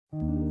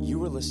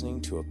You are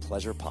listening to a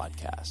pleasure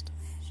podcast.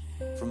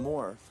 For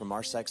more from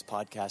our sex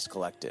podcast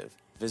collective,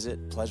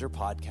 visit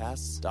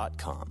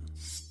pleasurepodcasts.com.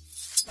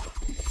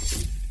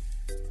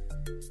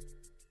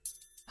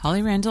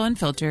 Holly Randall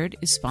Unfiltered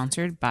is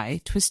sponsored by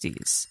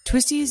Twisties.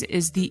 Twisties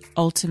is the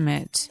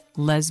ultimate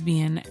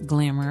lesbian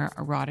glamour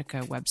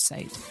erotica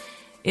website.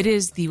 It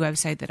is the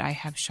website that I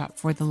have shot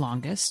for the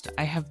longest.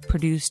 I have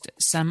produced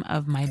some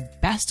of my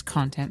best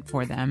content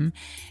for them,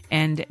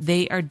 and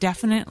they are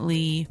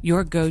definitely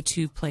your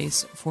go-to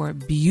place for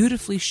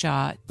beautifully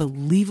shot,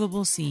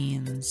 believable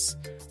scenes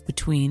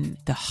between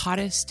the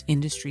hottest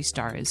industry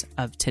stars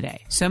of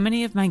today. So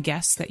many of my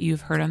guests that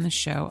you've heard on the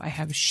show, I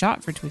have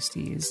shot for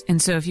Twisties.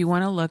 And so if you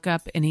want to look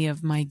up any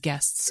of my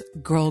guests'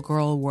 girl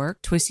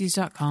work,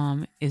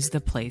 twisties.com is the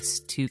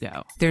place to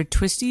go. Their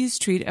Twisties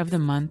Treat of the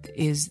Month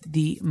is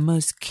the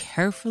most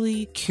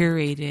carefully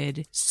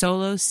curated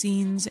solo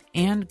scenes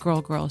and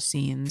girl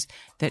scenes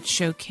that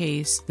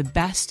showcase the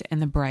best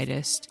and the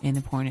brightest in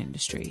the porn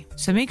industry.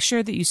 So make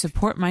sure that you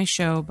support my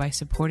show by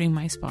supporting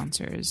my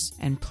sponsors,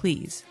 and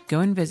please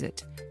go and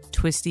visit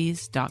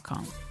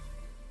twisties.com.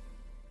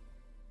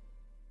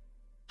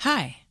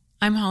 Hi,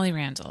 I'm Holly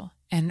Randall,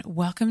 and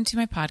welcome to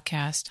my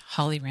podcast,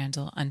 Holly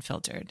Randall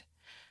Unfiltered.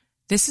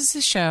 This is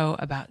a show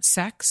about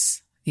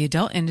sex, the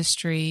adult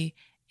industry,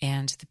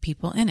 and the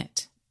people in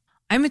it.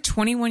 I'm a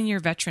 21-year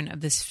veteran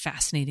of this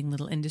fascinating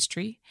little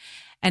industry,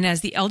 and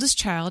as the eldest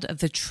child of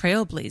the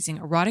trailblazing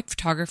erotic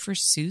photographer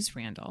Suze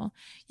Randall,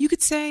 you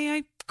could say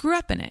I grew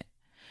up in it.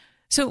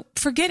 So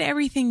forget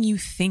everything you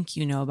think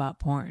you know about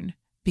porn,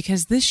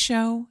 because this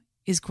show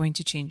is going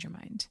to change your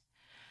mind.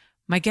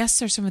 My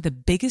guests are some of the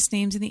biggest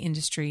names in the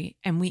industry,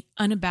 and we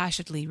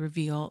unabashedly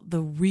reveal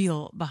the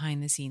real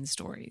behind-the-scenes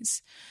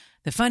stories.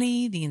 The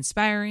funny, the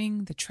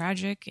inspiring, the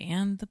tragic,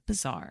 and the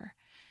bizarre.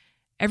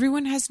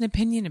 Everyone has an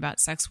opinion about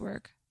sex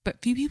work,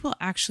 but few people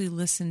actually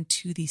listen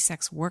to the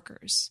sex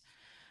workers.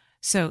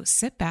 So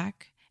sit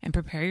back and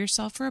prepare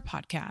yourself for a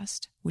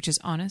podcast which is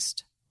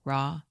honest,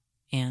 raw,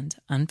 and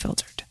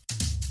unfiltered.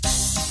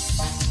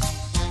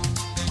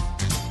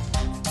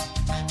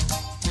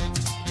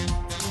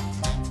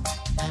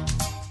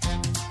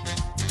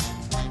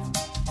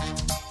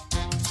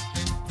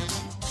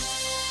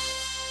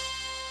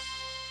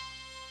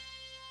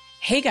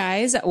 Hey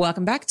guys,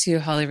 welcome back to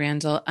Holly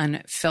Randall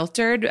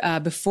Unfiltered.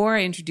 Before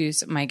I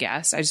introduce my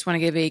guest, I just want to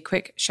give a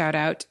quick shout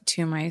out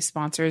to my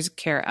sponsors,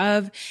 Care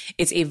Of.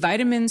 It's a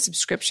vitamin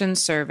subscription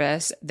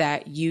service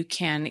that you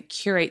can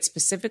curate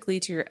specifically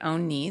to your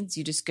own needs.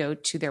 You just go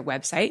to their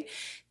website,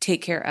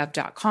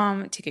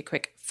 takecareof.com, take a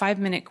quick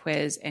 5-minute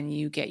quiz, and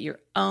you get your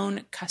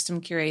own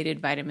custom curated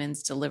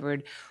vitamins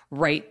delivered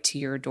right to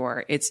your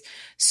door. It's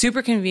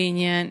super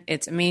convenient.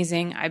 It's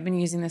amazing. I've been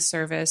using this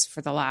service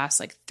for the last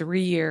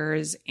 3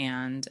 years,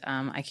 and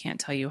I can't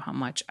tell you how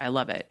much I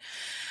love it.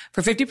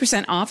 For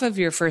 50% off of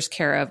your first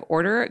Care Of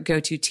order, go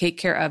to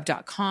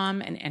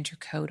takecareof.com and enter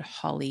code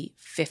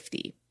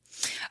HOLLY50.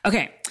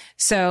 Okay,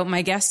 so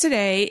my guest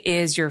today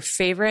is your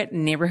favorite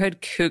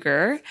neighborhood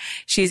cougar.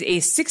 She's a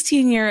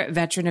 16-year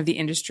veteran of the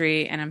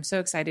industry, and I'm so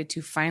excited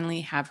to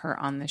finally have her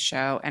on the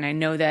show. And I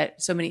know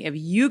that so many of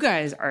you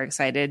guys are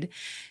excited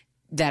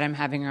that I'm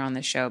having her on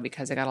the show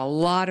because I got a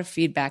lot of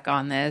feedback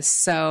on this.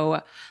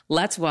 So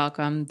let's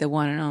welcome the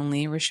one and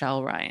only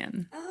Richelle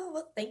Ryan. Oh,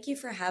 well, thank you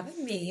for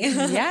having me.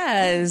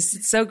 Yes,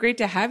 it's so great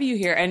to have you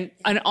here. And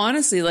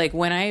honestly,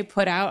 when I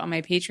put out on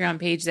my Patreon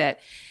page that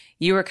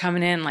you were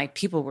coming in,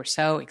 people were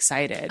so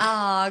excited.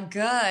 Oh,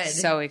 good.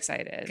 So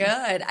excited.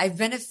 Good. I've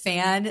been a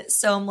fan,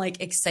 so I'm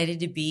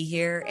excited to be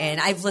here.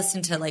 And I've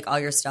listened to all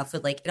your stuff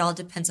with it all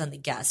depends on the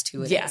guest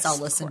who it is. I'll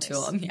listen to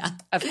them. Yeah.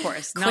 Of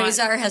course.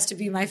 Quasar has to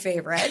be my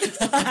favorite.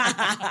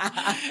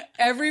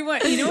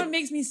 Everyone, you know what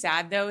makes me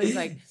sad though is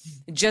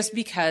just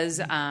because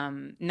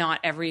not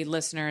every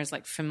listener is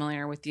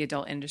familiar with the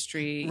adult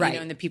industry,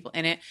 right, and the people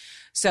in it.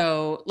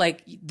 So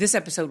this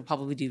episode will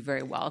probably do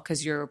very well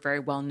because you're a very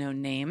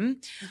well-known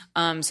name.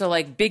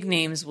 So big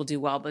names will do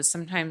well, but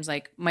sometimes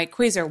Mike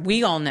Quasar,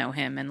 we all know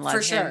him and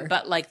love him,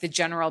 but the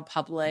general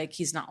public,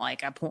 he's not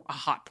a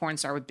hot porn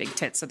star with big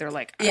tits. So they're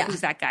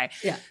who's that guy?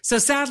 Yeah. So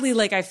sadly,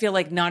 I feel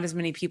not as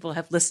many people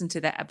have listened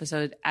to that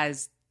episode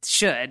as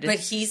should. But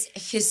he's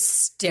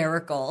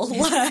hysterical.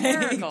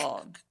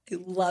 Hysterical. I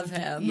love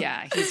him.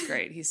 Yeah, he's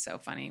great. He's so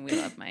funny. We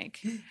love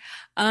Mike.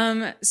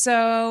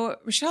 So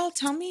Richelle,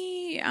 tell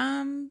me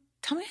how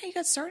you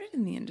got started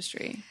in the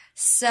industry.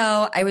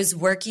 So I was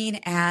working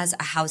as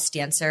a house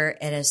dancer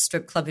at a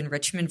strip club in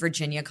Richmond,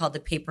 Virginia called the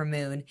Paper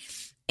Moon.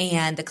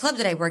 And the club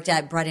that I worked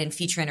at brought in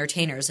feature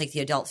entertainers like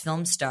the adult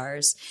film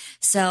stars.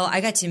 So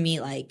I got to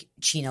meet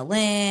Gina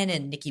Lynn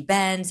and Nikki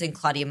Benz and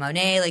Claudia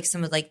Monet,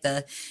 some of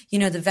the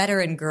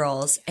veteran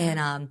girls.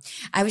 And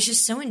I was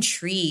just so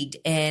intrigued.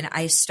 And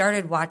I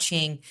started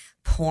watching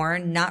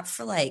porn, not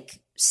for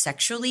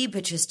sexually,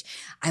 but just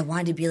I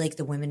wanted to be like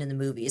the women in the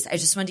movies. I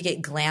just wanted to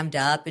get glammed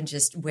up and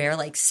just wear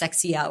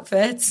sexy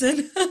outfits.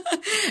 And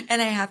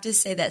And I have to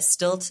say that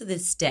still to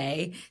this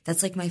day,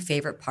 that's like my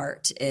favorite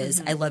part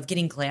is I love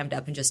getting glammed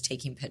up and just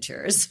taking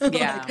pictures.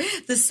 Yeah.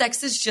 Like, the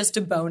sex is just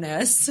a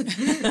bonus.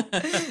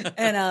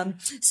 And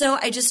so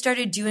I just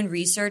started doing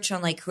research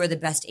on like who are the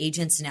best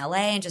agents in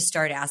LA and just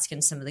started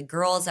asking some of the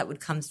girls that would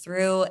come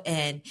through.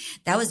 And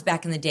that was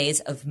back in the days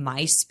of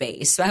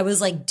MySpace. So I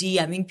was like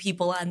DMing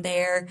people on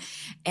there.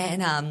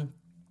 And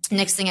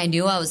next thing I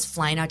knew, I was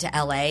flying out to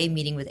LA,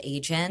 meeting with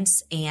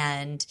agents,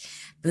 and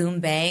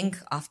boom, bang,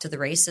 off to the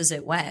races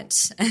it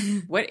went.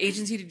 What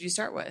agency did you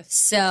start with?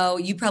 So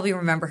you probably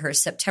remember her,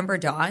 September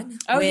Dawn,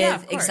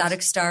 with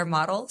Exotic Star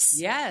Models.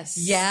 Yes.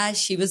 Yeah,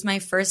 she was my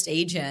first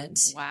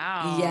agent.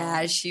 Wow.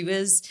 Yeah, she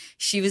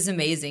was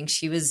amazing.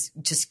 She was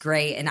just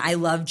great. And I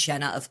love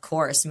Jenna, of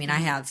course. I mean, I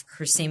have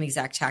her same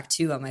exact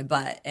tattoo on my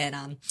butt.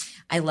 And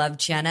I love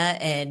Jenna,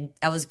 and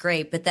that was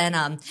great. But then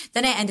I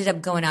ended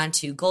up going on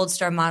to Gold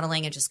Star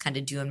Modeling and just kind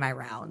of doing my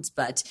rounds.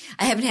 But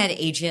I haven't had an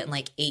agent in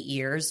like 8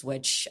 years,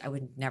 which I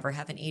would never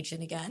have an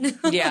agent again.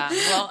 Yeah.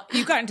 Well,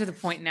 you've gotten to the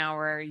point now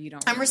where you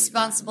don't. I'm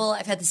responsible.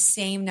 I've had the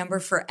same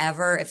number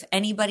forever. If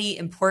anybody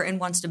important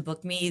wants to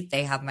book me,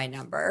 they have my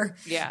number.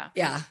 Yeah.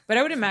 Yeah. But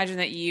I would imagine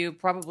that you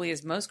probably,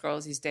 as most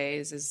girls these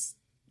days, is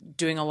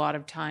doing a lot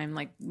of time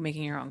like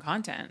making your own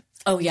content.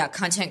 Oh, yeah.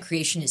 Content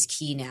creation is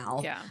key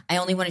now. Yeah. I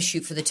only want to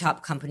shoot for the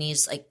top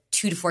companies like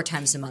 2 to 4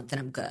 times a month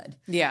and I'm good.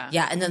 Yeah.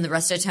 Yeah. And then the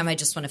rest of the time, I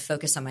just want to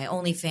focus on my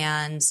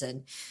OnlyFans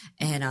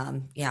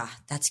and yeah,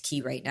 that's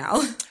key right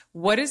now.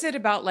 What is it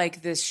about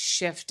like this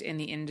shift in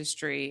the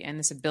industry and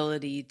this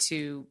ability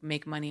to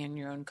make money on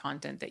your own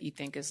content that you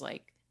think is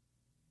like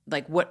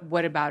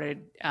what about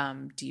it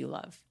do you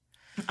love?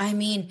 I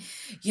mean,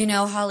 you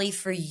know, Holly,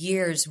 for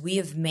years, we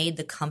have made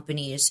the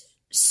companies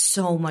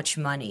so much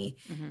money,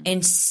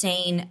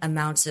 insane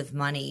amounts of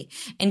money.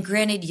 And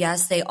granted,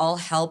 yes, they all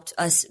helped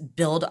us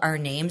build our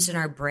names and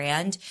our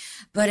brand.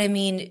 But I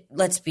mean,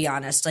 let's be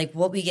honest, like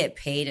what we get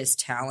paid as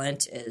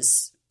talent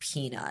is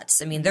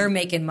peanuts. I mean, they're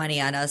making money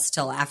on us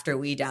till after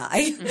we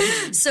die.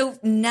 So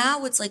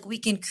now it's like we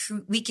can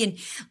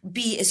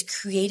be as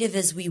creative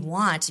as we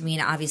want. I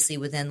mean, obviously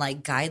within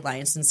like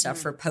guidelines and stuff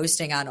for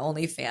posting on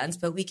OnlyFans,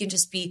 but we can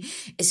just be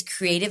as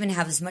creative and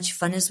have as much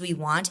fun as we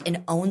want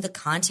and own the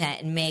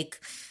content and make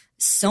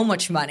so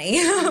much money,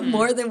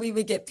 more than we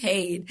would get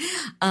paid.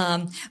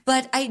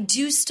 But I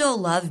do still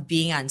love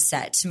being on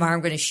set. Tomorrow I'm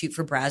going to shoot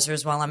for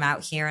Brazzers while I'm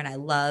out here. And I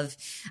love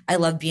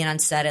being on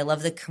set. I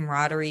love the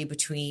camaraderie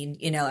between,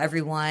 you know,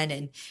 everyone,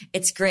 and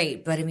it's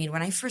great. But I mean,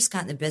 when I first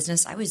got in the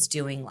business, I was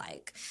doing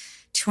like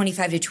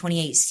 25 to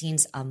 28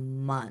 scenes a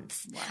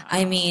month. Wow.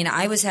 I mean,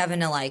 I was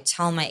having to like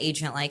tell my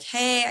agent like,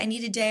 hey, I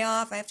need a day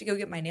off. I have to go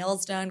get my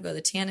nails done, go to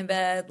the tanning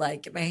bed,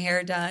 like get my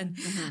hair done.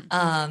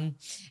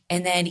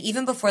 And then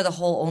even before the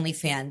whole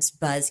OnlyFans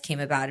buzz came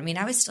about, I mean,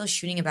 I was still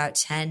shooting about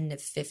 10 to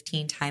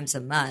 15 times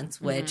a month,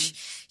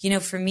 which, you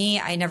know, for me,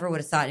 I never would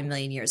have thought in a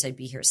million years I'd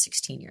be here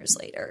 16 years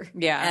later.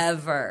 Yeah.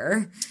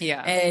 Ever.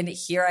 Yeah. And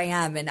here I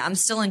am, and I'm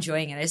still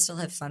enjoying it. I still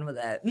have fun with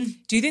it.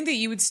 Do you think that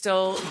you would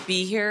still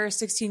be here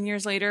 16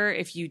 years later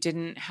if you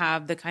didn't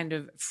have the kind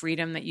of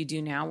freedom that you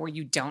do now where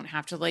you don't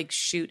have to like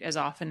shoot as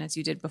often as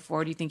you did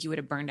before? Do you think you would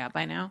have burned out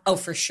by now? Oh,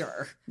 for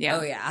sure. Yeah.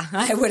 Oh, yeah.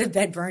 I would have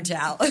been burnt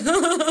out.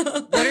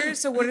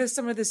 What are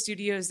some of the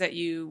studios that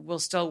you will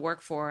still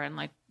work for, and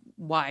like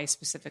why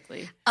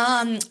specifically?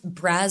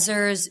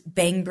 Brazzers,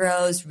 Bang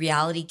Bros,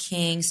 Reality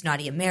Kings,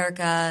 Naughty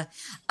America,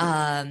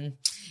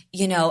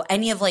 you know,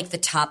 any of like the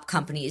top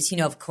companies, you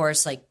know, of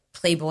course, like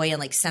Playboy and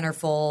like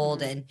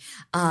Centerfold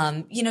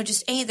and, you know,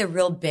 just any of the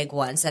real big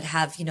ones that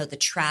have, you know, the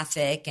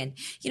traffic and,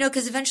 you know,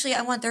 because eventually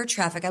I want their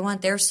traffic. I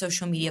want their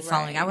social media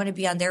following. I want to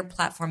be on their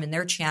platform and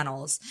their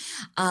channels.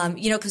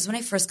 You know, because when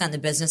I first got in the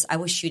business, I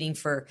was shooting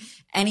for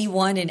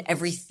anyone and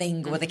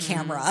everything with a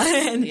camera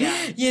and,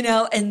 you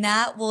know, and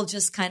that will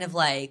just kind of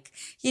like,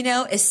 you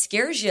know, it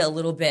scares you a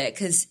little bit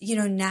because, you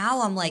know,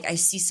 now I'm like, I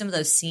see some of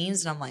those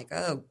scenes and I'm like,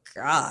 oh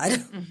God,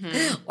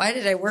 why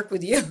did I work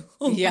with you?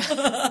 Yeah.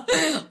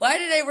 Why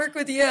did I work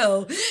with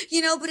you?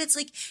 You know, but it's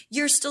like,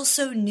 you're still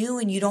so new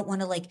and you don't want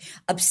to like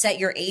upset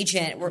your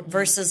agent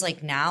versus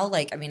like now,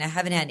 like, I mean, I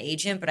haven't had an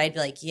agent, but I'd be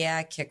like,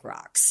 yeah, kick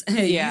rocks.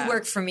 You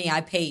work for me.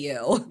 I pay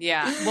you.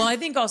 Yeah. Well, I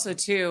think also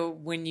too,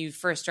 when you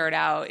first start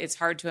out, it's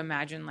hard to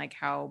imagine like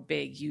how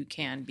big you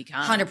can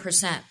become.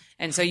 100%.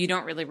 And so you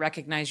don't really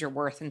recognize your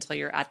worth until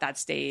you're at that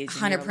stage.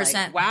 100%.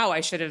 Like, wow,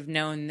 I should have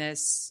known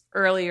this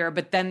earlier.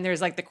 But then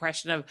there's like the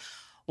question of,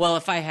 well,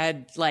 if I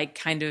had like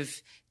kind of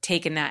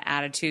taken that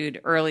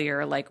attitude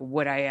earlier, like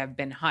would I have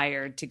been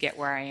hired to get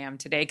where I am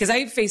today? Because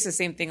I face the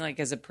same thing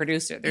like as a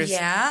producer. There's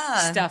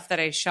stuff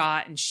that I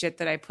shot and shit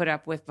that I put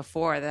up with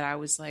before that I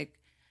was like,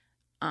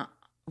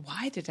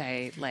 why did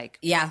I like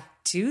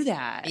do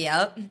that?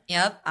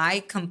 Yep.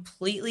 I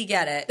completely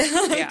get it.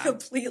 I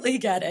completely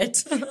get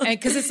it. And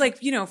because it's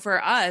like, you know,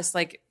 for us,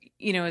 like,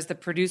 you know, as the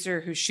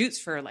producer who shoots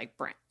for like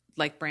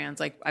brands,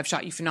 like I've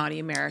shot you for Naughty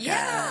America.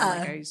 Yeah.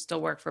 Like I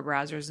still work for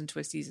Brazzers and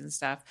Twisties and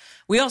stuff.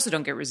 We also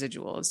don't get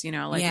residuals, you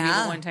know, like we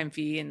have a one-time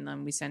fee and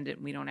then we send it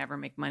and we don't ever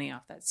make money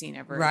off that scene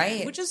ever. Right.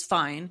 Again, which is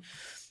fine.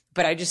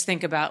 But I just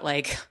think about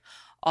like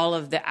all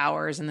of the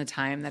hours and the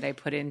time that I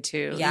put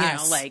into,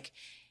 like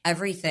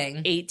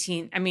everything.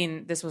 18. I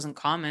mean, this wasn't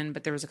common,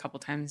 but there was a couple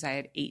times I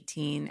had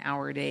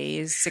 18-hour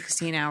days,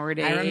 16-hour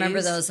days. I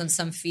remember those on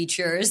some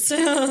features.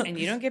 And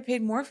you don't get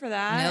paid more for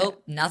that.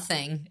 Nope,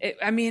 nothing.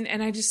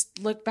 And I just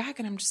look back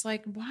and I'm just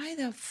like, why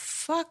the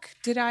fuck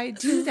did I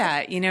do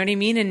that? You know what I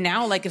mean? And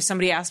now, like, if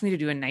somebody asked me to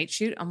do a night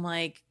shoot, I'm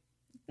like,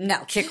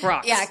 no. Kick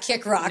rocks. Yeah,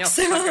 kick rocks.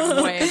 No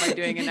fucking way am I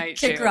doing a night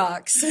shoot. Kick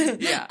rocks.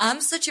 Yeah.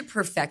 I'm such a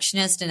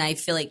perfectionist, and I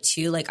feel like,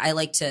 too, like, I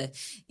like to,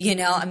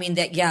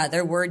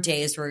 there were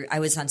days where I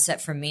was on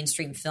set for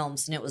mainstream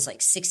films, and it was like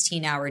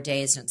 16-hour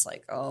days, and it's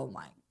like, oh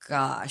my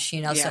gosh,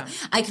 so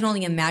I can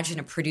only imagine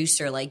a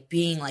producer like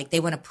being like, they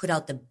want to put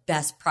out the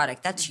best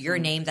product. That's your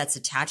name that's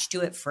attached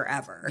to it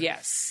forever.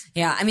 Yes.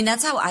 Yeah. I mean,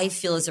 that's how I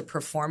feel as a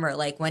performer.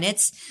 Like when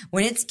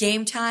it's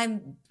game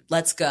time,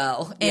 let's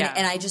go.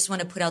 And I just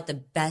want to put out the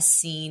best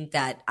scene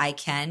that I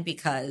can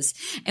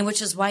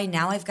which is why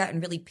now I've gotten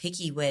really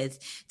picky with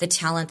the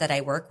talent that I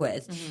work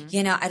with.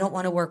 I don't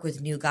want to work with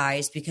new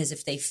guys because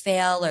if they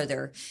fail or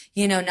they're,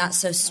 not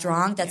so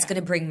strong, that's going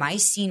to bring my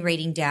scene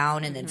rating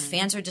down, and then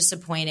fans are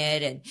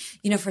disappointed.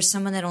 And, for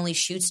someone that only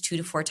shoots 2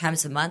 to 4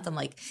 times a month, I'm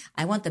like,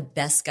 I want the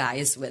best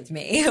guys with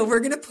me. We're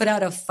going to put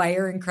out a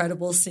fire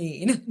incredible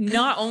scene.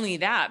 Not only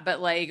that, but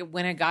like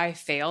when a guy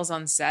fails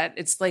on set,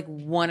 it's like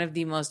one of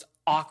the most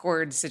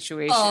awkward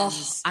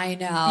situations I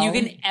know you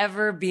can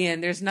ever be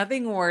in. There's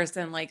nothing worse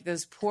than like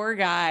this poor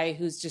guy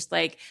who's just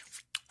like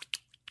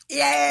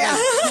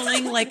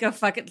pulling like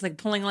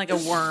a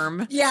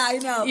worm. Yeah, I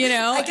know.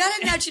 I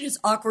gotta imagine it's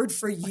awkward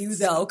for you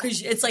though,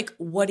 because it's like,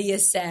 what do you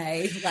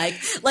say?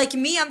 Like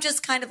me, I'm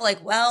just kind of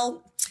like,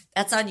 well,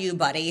 that's on you,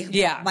 buddy.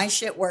 Yeah. My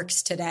shit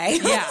works today.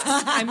 Yeah.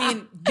 I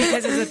mean,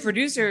 because as a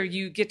producer,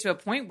 you get to a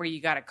point where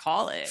you got to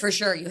call it. For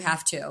sure. You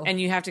have to. And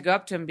you have to go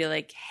up to him and be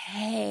like,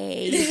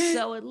 hey,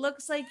 so it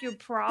looks like you're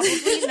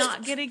probably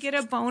not going to get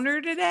a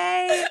boner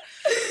today.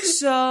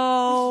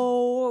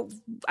 So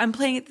I'm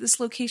playing at this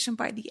location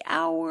by the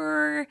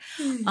hour.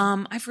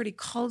 I've already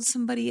called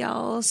somebody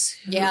else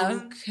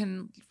who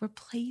can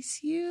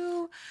replace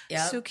you.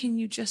 Yeah. So can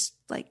you just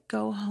like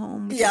go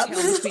home with your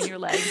tail between your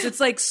legs? It's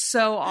like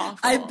so awful.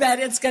 I bet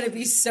it's going to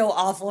be so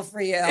awful for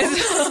you.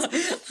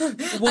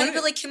 I'd be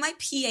like, can my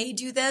PA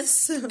do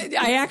this?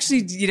 I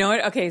actually, you know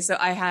what? Okay, so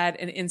I had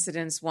an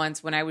incident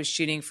once when I was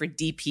shooting for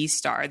DP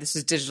Star. This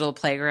is Digital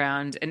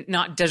Playground, and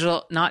not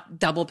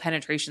double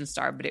penetration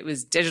star, but it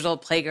was Digital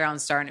Playground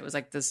Star, and it was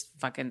like this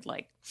fucking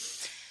like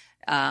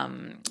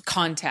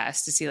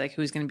contest to see like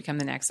who's going to become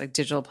the next like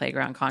Digital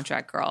Playground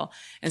contract girl.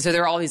 And so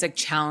there were all these like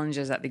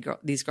challenges that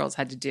these girls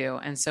had to do.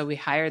 And so we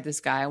hired this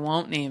guy. I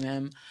won't name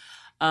him.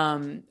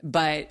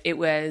 But it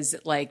was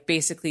like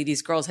basically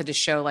these girls had to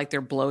show like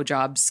their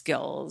blowjob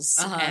skills.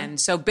 And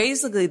so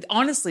basically,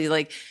 honestly,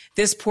 like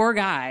this poor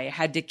guy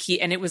had to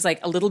keep, and it was like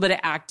a little bit of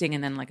acting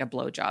and then like a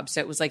blowjob.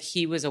 So it was like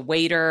he was a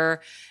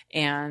waiter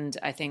and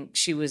I think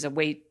she was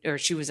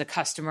she was a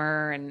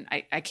customer, and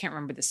I can't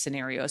remember the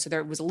scenario. So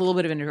there was a little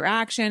bit of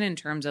interaction in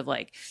terms of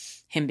like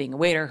him being a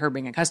waiter, her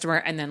being a customer.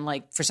 And then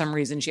like, for some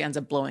reason she ends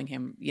up blowing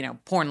him,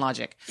 porn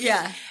logic.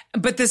 Yeah.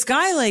 But this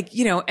guy like,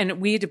 and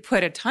we had to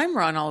put a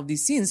timer on all of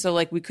these scenes. So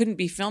like we couldn't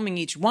be filming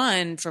each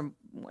one for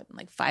more than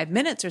like 5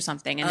 minutes or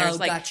something. And there's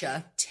like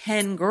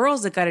 10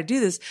 girls that got to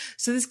do this.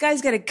 So this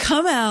guy's got to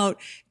come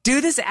out,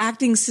 do this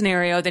acting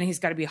scenario. Then he's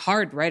got to be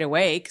hard right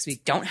away because we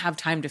don't have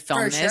time to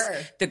film this. Sure.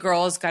 The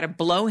girl's got to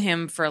blow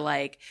him for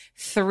like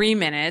 3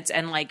 minutes.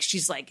 And like,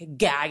 she's like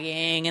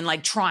gagging and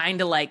like trying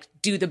to like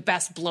do the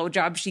best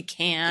blowjob she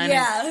can.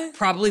 Yeah.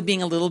 Probably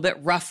being a little bit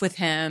rough with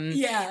him.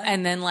 Yeah.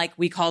 And then like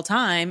we call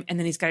time and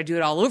then he's got to do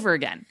it all over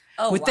again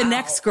with the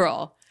next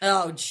girl.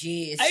 Oh,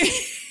 geez.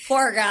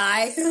 Poor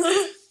guy.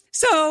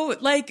 So,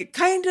 like,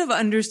 kind of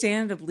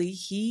understandably,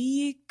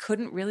 he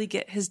couldn't really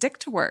get his dick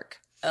to work.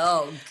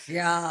 Oh,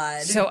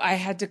 God. So I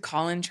had to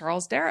call in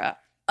Charles Dara.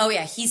 Oh,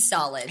 yeah, he's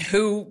solid.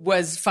 Who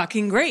was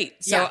fucking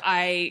great. So Yeah.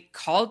 I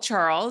called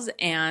Charles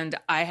and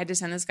I had to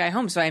send this guy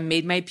home. So I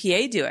made my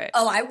PA do it.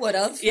 Oh, I would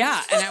have.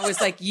 Yeah. And I was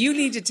like, you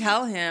need to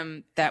tell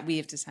him that we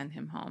have to send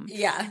him home.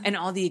 Yeah. And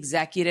all the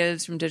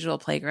executives from Digital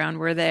Playground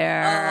were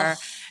there.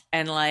 Oh.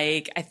 And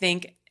like, I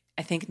think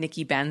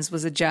Nikki Benz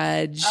was a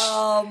judge.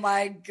 Oh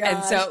my God.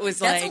 And so it was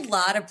that's like a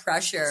lot of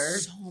pressure.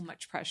 So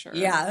much pressure.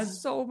 Yeah.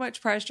 So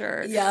much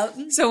pressure. Yeah.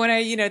 So when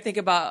I, think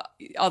about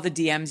all the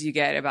DMs you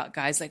get about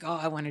guys like, oh,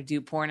 I want to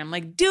do porn. I'm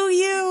like, do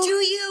you? Do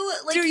you?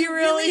 Like, Do you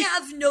really?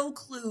 have no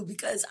clue,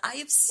 because I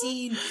have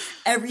seen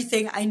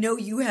everything. I know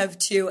you have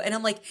too. And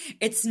I'm like,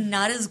 it's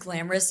not as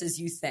glamorous as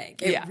you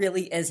think. It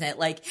really isn't.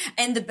 Like,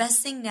 and the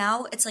best thing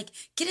now, it's like,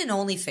 get an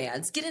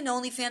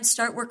OnlyFans,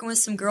 start working with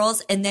some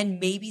girls. And then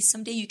maybe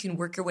someday you can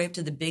work your way up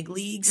to the big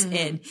leagues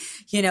and,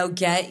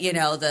 get,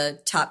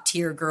 the top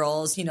tier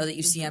girls, that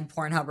you see on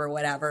Pornhub or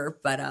whatever.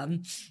 But,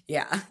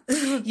 yeah.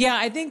 Yeah,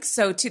 I think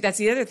so too. That's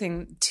the other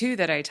thing too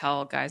that I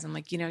tell guys. I'm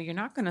like, you're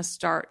not going to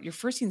start, your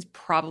first scene's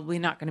probably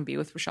not going to be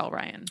with Richelle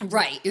Ryan.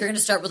 Right. You're going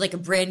to start with like a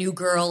brand new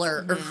girl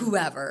or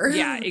whoever.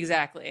 Yeah,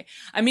 exactly.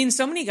 I mean,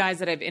 so many guys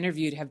that I've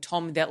interviewed have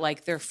told me that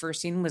like their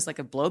first scene was like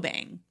a blow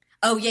bang.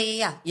 Oh,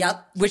 yeah.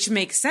 Yep. Which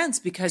makes sense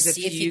because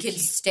See if you can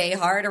stay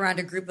hard around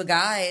a group of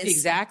guys.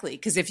 Exactly.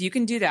 Because if you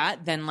can do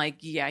that, then like,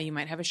 yeah, you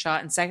might have a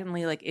shot. And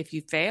secondly, like if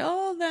you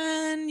fail,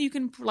 then you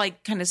can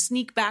like kind of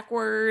sneak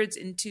backwards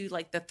into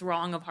like the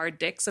throng of hard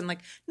dicks and like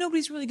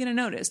nobody's really going to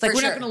notice. Like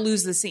we're not going to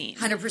lose the scene.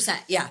 100%.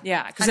 Yeah.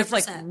 Yeah. Because if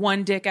like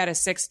one dick out of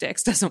 6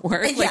 dicks doesn't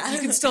work, like you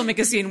can still make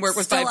a scene work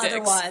with 5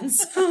 dicks.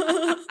 Ones.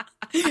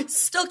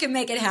 Still can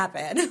make it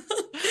happen.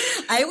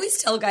 I always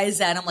tell guys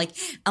that I'm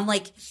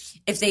like,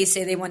 if they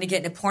say they want to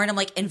get into porn, I'm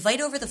like,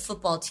 invite over the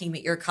football team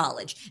at your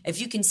college.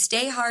 If you can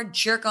stay hard,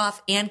 jerk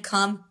off, and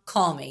come,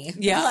 call me.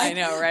 Yeah, like, I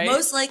know, right?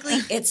 Most likely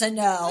it's a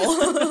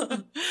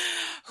no.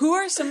 Who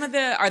are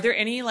are there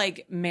any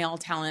like male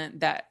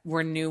talent that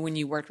were new when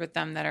you worked with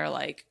them that are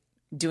like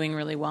doing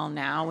really well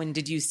now? And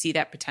did you see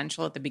that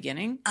potential at the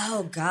beginning?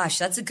 Oh gosh,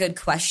 that's a good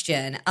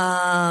question.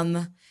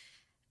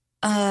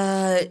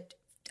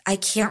 I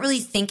can't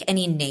really think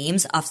any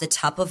names off the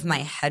top of my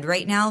head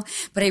right now,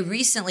 but I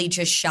recently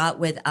just shot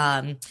with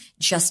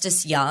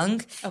Justice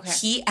Young. Okay.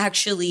 He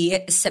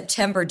actually,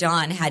 September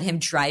Dawn, had him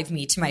drive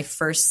me to my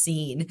first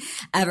scene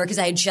ever because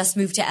I had just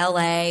moved to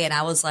LA and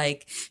I was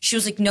like, she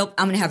was like, nope,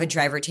 I'm going to have a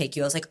driver take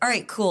you. I was like, all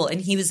right, cool. And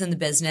he was in the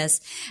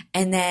business.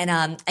 And then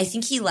I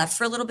think he left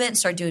for a little bit and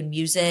started doing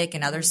music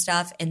and other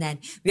stuff. And then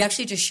we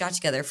actually just shot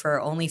together for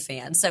our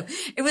OnlyFans. So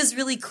it was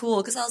really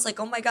cool because I was like,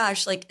 oh my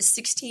gosh, like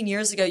 16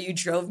 years ago, you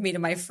drove me to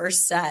my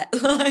first set.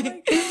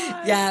 Like,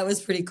 oh yeah, it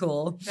was pretty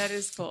cool. That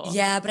is cool.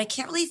 Yeah, but I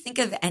can't really think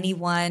of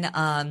anyone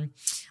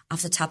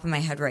off the top of my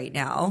head right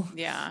now.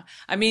 Yeah.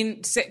 I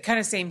mean, kind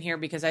of same here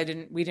because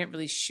we didn't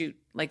really shoot,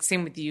 like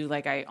same with you.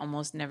 Like I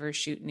almost never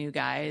shoot new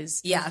guys.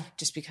 Yeah.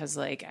 Just because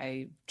like,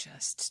 I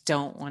just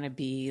don't want to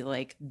be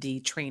like the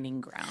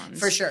training ground.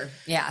 For sure.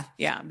 Yeah.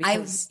 Yeah.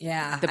 Because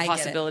the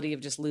possibility of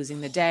just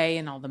losing the day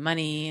and all the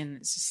money. And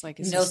it's just like,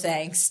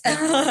 thanks.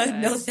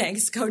 No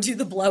thanks. Go do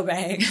the blow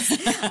bangs.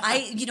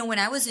 When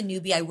I was a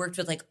newbie, I worked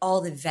with like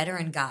all the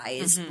veteran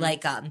guys,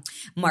 like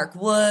Mark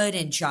Wood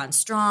and John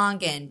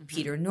Strong and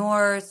Peter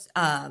North.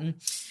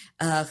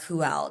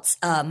 Who else?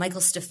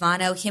 Michael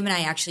Stefano. Him and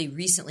I actually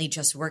recently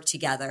just worked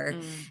together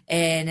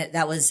and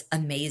that was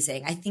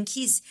amazing. I think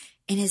he's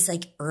in his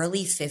like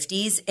early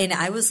 50s. And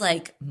I was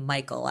like,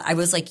 Michael,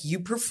 you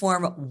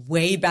perform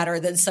way better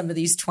than some of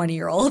these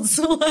 20-year-olds.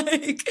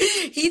 Like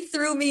he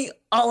threw me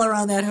all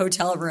around that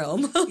hotel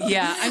room.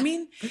 Yeah. I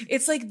mean,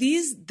 it's like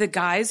the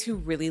guys who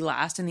really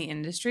last in the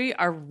industry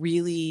are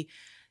really,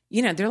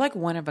 they're like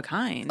one of a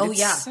kind. Oh,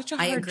 it's such a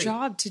hard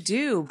job to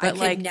do.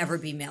 But I could never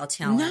be male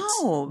talent.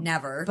 No.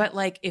 Never. But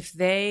like if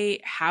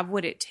they have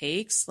what it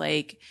takes,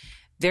 like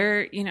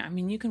they're,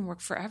 you can work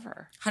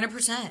forever.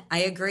 100%. I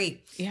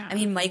agree. Yeah. I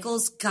mean,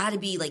 Michael's got to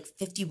be like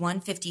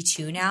 51,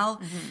 52 now.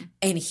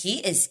 And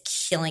he is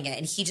killing it.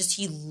 And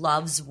he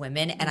loves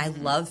women. And I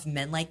love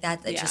men like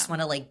that just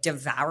want to like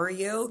devour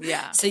you.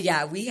 Yeah. So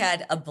yeah, we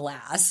had a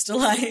blast.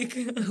 Like,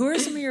 who are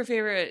some of your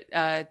favorite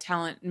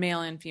talent,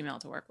 male and female,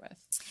 to work with?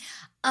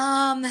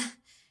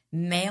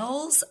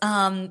 Males,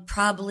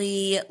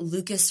 probably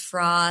Lucas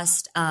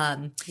Frost.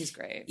 He's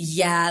great.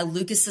 Yeah,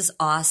 Lucas is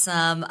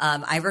awesome.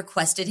 I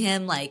requested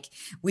him. Like,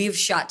 we've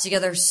shot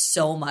together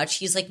so much.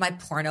 He's like my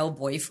porno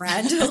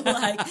boyfriend.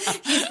 Like,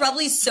 he's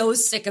probably so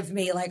sick of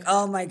me. Like,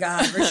 oh my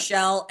God,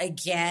 Richelle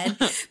again.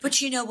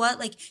 But you know what?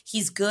 Like,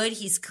 he's good.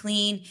 He's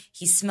clean.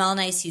 He smells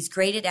nice. He's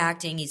great at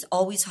acting. He's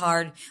always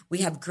hard. We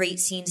have great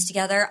scenes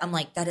together. I'm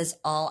like, that is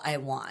all I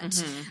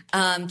want.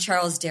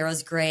 Charles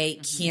Darrow's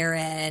great.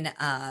 Kieran,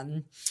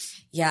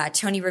 yeah,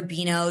 Tony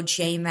Rubino,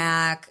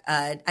 J-Mac.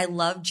 I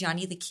love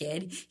Johnny the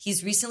Kid.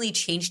 He's recently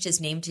changed his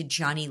name to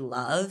Johnny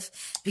Love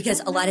because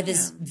a lot of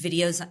his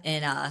videos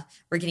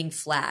were getting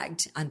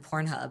flagged on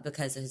Pornhub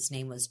because his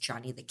name was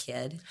Johnny the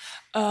Kid.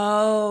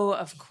 Oh,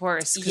 of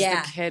course.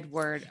 Yeah. The kid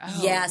word. Oh,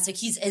 yeah, so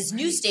his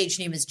new stage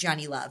name is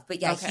Johnny Love.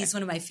 But yeah, he's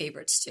one of my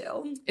favorites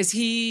too. Is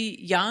he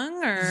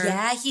young or?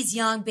 Yeah, he's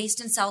young, based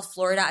in South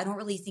Florida. I don't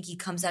really think he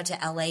comes out to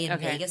LA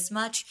and Vegas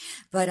much,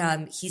 but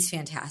he's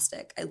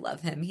fantastic. I love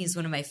him. He's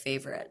one of my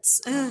favorites.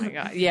 Oh my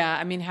God. Yeah.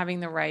 I mean, having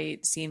the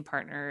right scene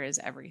partner is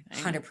everything.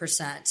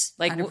 100%.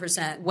 Like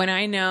 100%. When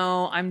I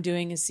know I'm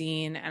doing a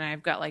scene and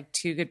I've got like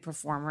 2 good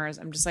performers,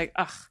 I'm just like,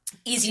 ugh.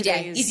 Easy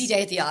day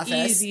at the office.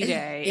 Easy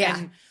day. Yeah.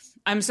 And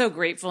I'm so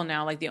grateful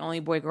now. Like the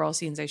only boy girl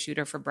scenes I shoot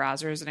are for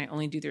browsers and I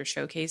only do their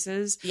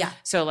showcases. Yeah.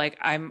 So like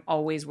I'm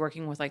always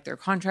working with like their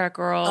contract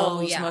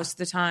girls most of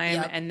the time.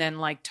 Yep. And then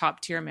like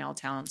top tier male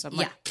talent. So I'm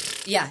like,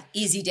 yeah,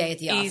 easy day at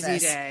the office.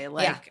 Easy day.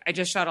 Like I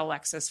just shot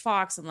Alexis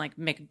Fox and like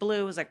Mick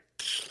Blue was like,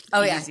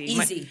 oh easy.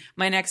 Yeah, easy.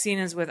 My next scene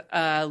is with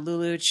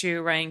Lulu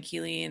Chu, Ryan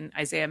Keeley, and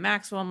Isaiah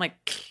Maxwell. I'm like,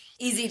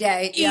 easy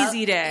day.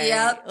 Easy day.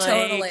 Yep, like,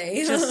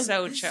 totally. Just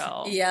so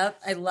chill.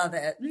 Yep, I love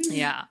it.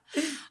 Yeah.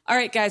 All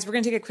right, guys, we're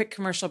going to take a quick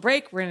commercial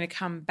break. We're going to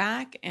come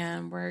back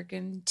and we're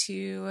going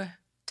to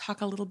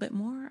talk a little bit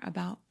more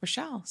about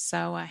Richelle.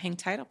 So hang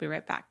tight. I'll be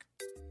right back.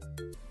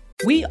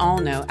 We all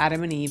know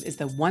Adam and Eve is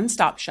the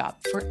one-stop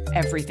shop for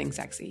everything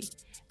sexy.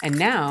 And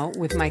now,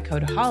 with my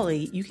code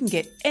HOLLY, you can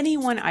get any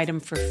one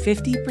item for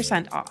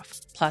 50% off,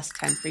 plus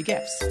 10 free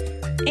gifts.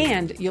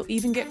 And you'll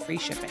even get free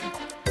shipping.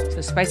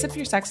 So spice up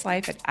your sex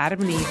life at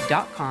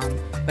adamandeve.com,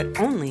 but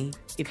only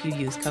if you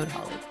use code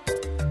HOLLY.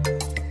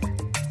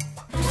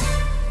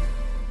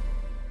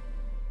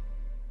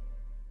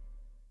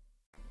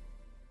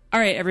 All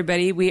right,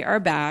 everybody, we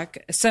are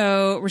back.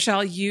 So,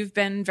 Richelle, you've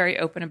been very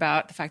open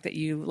about the fact that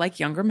you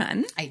like younger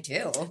men. I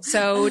do.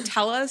 So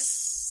tell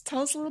us a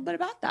little bit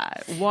about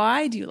that.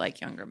 Why do you like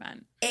younger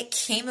men? It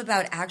came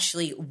about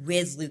actually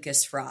with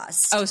Lucas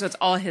Frost. Oh, so it's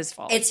all his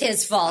fault. It's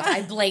his fault.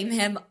 I blame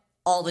him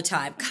all the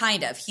time.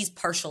 Kind of. He's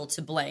partial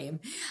to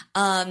blame.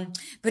 But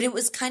it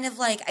was kind of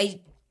like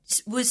I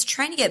was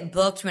trying to get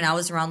booked when I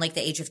was around like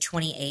the age of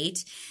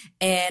 28.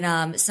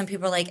 And some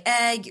people are like,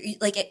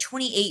 like at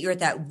 28, you're at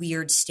that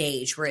weird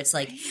stage where it's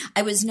like,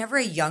 I was never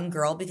a young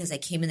girl because I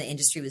came in the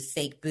industry with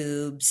fake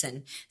boobs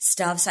and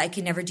stuff. So I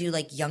could never do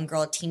like young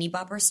girl teeny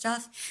bopper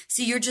stuff.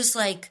 So you're just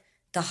like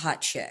the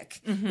hot chick,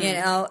 you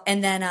know?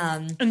 And then,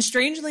 and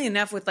strangely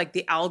enough, with like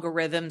the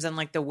algorithms and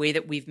like the way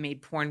that we've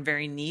made porn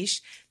very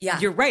niche, yeah,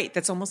 you're right.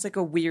 That's almost like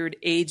a weird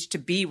age to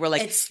be where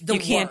like you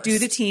can't do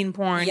the teen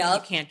porn. Yep.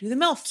 You can't do the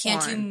MILF porn.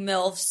 Can't do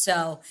MILF.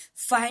 So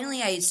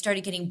finally I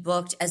started getting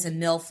booked as a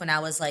MILF when I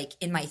was like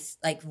in my,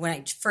 like when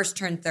I first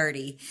turned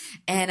 30.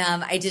 And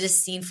I did a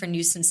scene for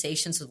New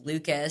Sensations with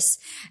Lucas,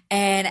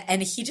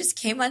 and he just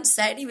came on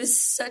set and he was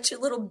such a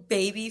little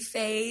baby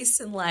face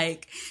and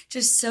like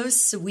just so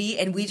sweet.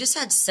 And we just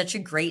had such a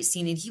great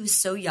scene, and he was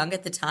so young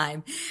at the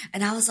time,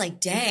 and I was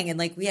like, dang. And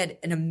like we had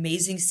an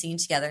amazing scene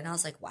together, and I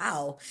was like,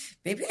 wow,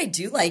 maybe I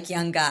do like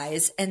young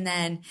guys. And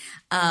then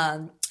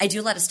I do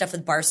a lot of stuff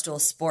with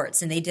Barstool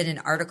Sports, and they did an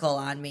article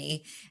on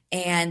me,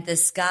 and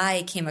this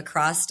guy came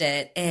across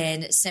it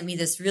and sent me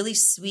this really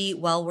sweet,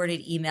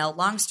 well-worded email.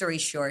 Long story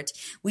short,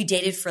 we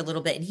dated for a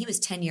little bit, and he was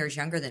 10 years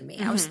younger than me.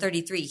 I was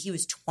 33. He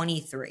was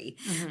 23,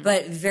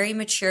 but very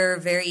mature,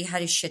 very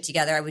had his shit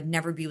together. I would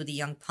never be with a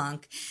young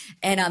punk.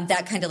 And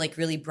that kind of like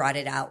really brought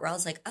it out where I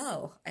was like,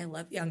 oh, I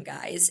love young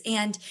guys.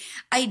 And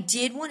I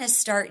did want to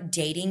start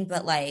dating,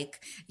 but like,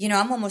 you know,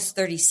 I'm almost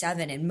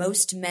 37, and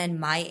most men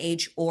my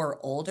age or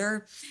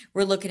older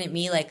were looking at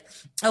me like,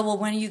 oh, well,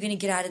 when are you going to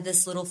get out of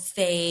this little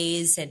phase?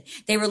 And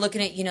they were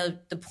looking at, you know,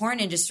 the porn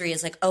industry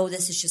as like, oh,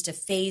 this is just a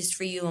phase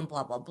for you and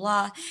blah, blah,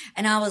 blah.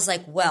 And I was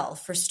like, well,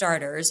 for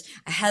starters,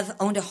 I have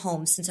owned a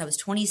home since I was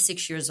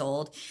 26 years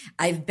old.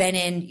 I've been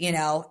in, you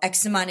know,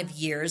 X amount of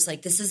years.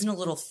 Like, this isn't a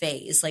little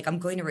phase. Like, I'm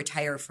going to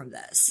retire from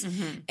this.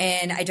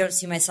 And I don't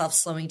see myself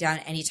slowing down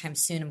anytime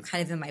soon. I'm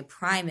kind of in my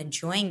prime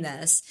enjoying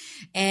this.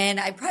 And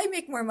I probably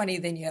make more money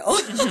than you.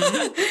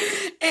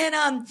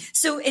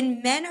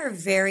 And men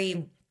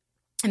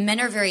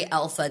are very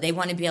alpha. They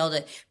want to be able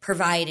to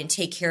provide and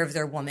take care of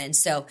their woman.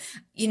 So,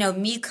 you know,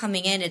 me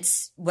coming in,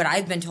 it's what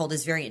I've been told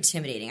is very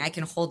intimidating. I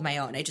can hold my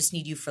own. I just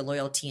need you for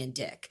loyalty and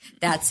dick.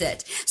 That's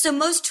it. So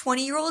most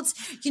 20-year-olds,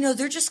 you know,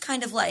 they're just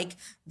kind of like,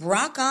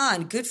 rock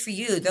on. Good for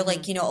you. They're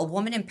like, you know, a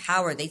woman in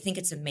power. They think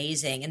it's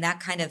amazing. And that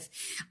kind of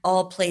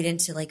all played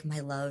into like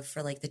my love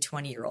for like the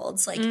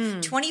 20-year-olds. Like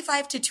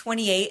 25 to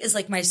 28 is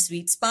like my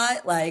sweet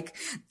spot. Like,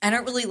 I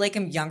don't really like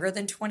them younger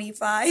than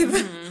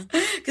 25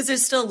 because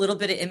there's still a little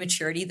bit of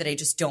immaturity that I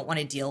just don't want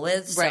to deal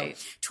with. So Right.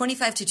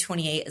 25 to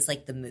 28 is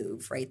like the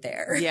move right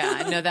there.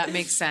 Yeah, no, that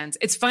makes sense.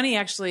 It's funny,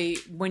 actually,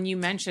 when you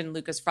mentioned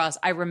Lucas Frost,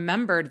 I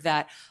remembered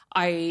that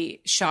I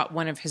shot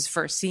one of his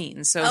first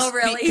scenes. So, oh,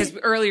 really? Because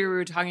earlier we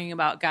were talking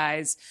about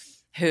guys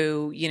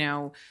who, you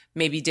know,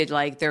 maybe did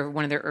like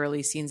one of their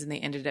early scenes and they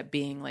ended up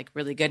being like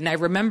really good. And I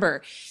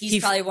remember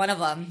he's probably one of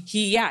them.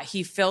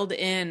 He filled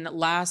in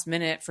last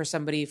minute for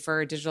somebody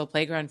for a Digital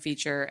Playground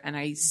feature. And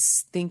I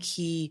think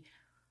he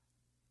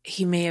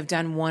may have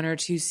done one or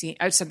two scenes.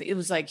 Something. It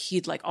was like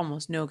he'd like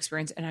almost no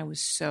experience, and I was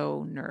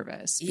so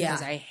nervous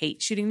because I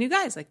hate shooting new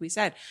guys, like we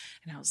said.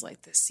 And I was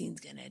like, "This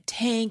scene's gonna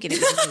tank," and it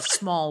was in a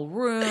small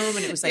room,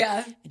 and it was like,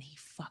 and he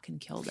fucking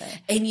killed it.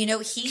 And you know,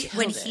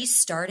 he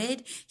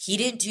started, he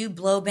didn't do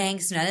blow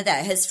bangs, none of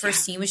that. His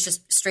first scene was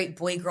just straight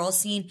boy girl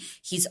scene.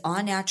 He's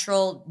all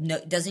natural,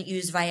 doesn't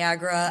use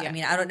Viagra. I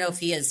mean, I don't know if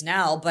he is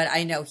now, but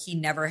I know he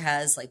never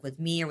has, like with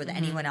me or with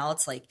anyone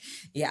else. Like,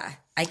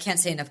 I can't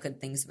say enough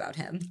good things about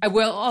him. I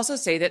will also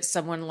say that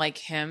someone like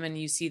him, and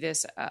you see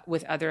this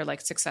with other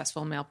like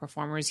successful male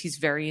performers, he's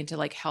very into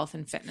like health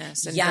and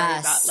fitness and very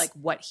about like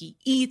what he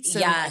eats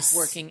and like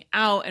working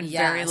out and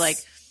very like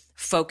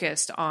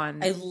focused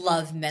on. I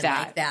love men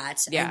like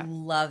that. Yeah. I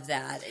love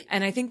that.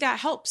 And I think that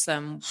helps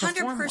them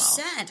perform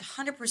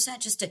 100%,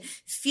 just to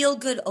feel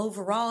good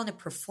overall and to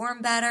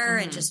perform better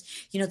and just,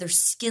 you know, their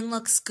skin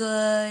looks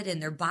good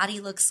and their body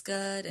looks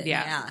good.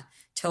 And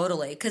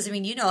totally. Because, I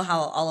mean, you know how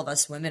all of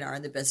us women are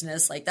in the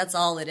business. Like, that's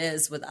all it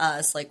is with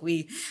us. Like,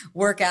 we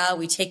work out,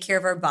 we take care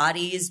of our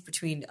bodies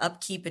between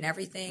upkeep and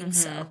everything.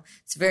 So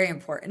it's very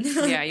important.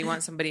 Yeah, you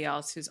want somebody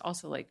else who's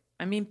also like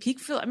I mean,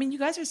 you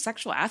guys are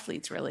sexual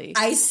athletes, really.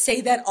 I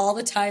say that all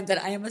the time,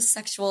 that I am a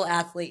sexual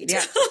athlete.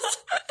 Yeah.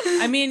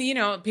 I mean,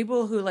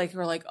 people who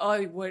are like,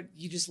 oh, what,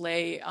 you just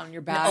lay on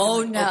your back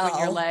and open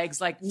your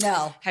legs. Like,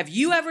 no. Have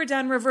you ever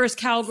done reverse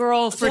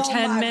cowgirl for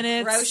 10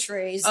 minutes?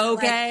 Groceries.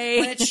 Okay.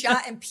 When it's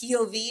shot in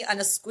POV on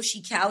a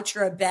squishy couch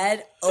or a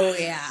bed. Oh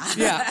yeah.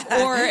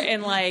 Yeah. Or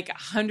in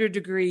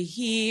 100-degree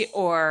heat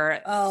or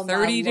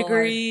 30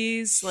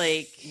 degrees.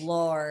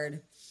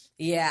 Lord.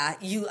 Yeah,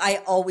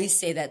 I always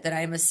say that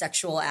I'm a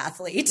sexual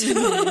athlete.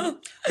 Mm-hmm.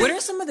 What are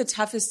some of the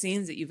toughest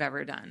scenes that you've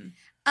ever done?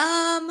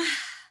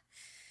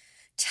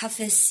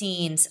 Toughest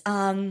scenes.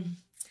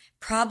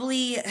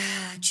 Probably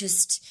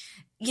just,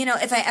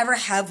 if I ever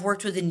have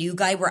worked with a new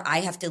guy where I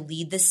have to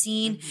lead the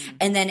scene, mm-hmm.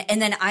 and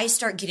then I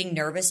start getting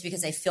nervous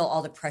because I feel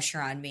all the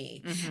pressure on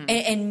me. Mm-hmm.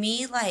 And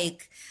me,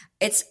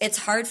 it's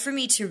hard for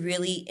me to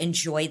really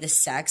enjoy the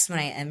sex when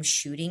I am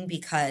shooting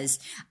because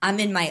I'm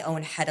in my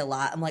own head a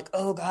lot. I'm like,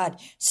 oh God,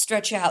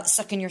 stretch out,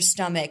 suck in your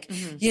stomach.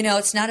 Mm-hmm.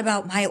 It's not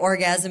about my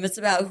orgasm. It's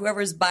about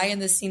whoever's buying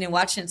the scene and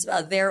watching. It's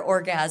about their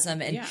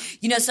orgasm. And,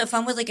 so if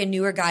I'm with a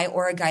newer guy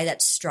or a guy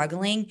that's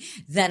struggling,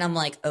 then I'm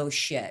like, oh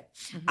shit,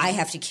 mm-hmm. I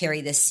have to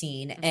carry this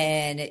scene.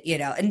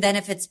 Mm-hmm. And then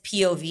if it's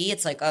POV,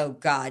 it's like, oh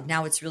God,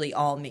 now it's really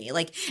all me.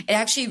 It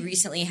actually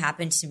recently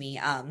happened to me.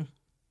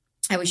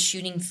 I was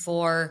shooting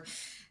for,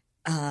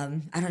 I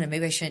don't know,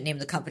 maybe I shouldn't name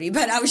the company,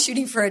 but I was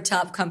shooting for a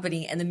top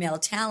company, and the male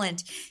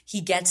talent, he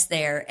gets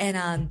there.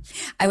 And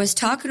I was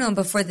talking to him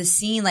before the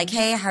scene,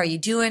 hey, how are you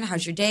doing?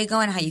 How's your day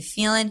going? How you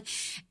feeling?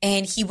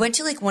 And he went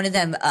to one of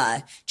them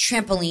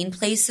trampoline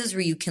places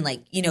where you can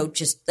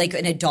just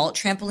an adult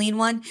trampoline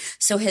one.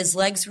 So his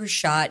legs were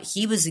shot.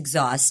 He was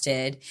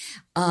exhausted.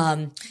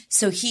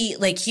 So he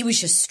was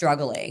just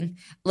struggling.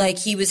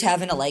 He was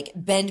having to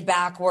bend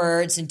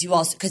backwards and do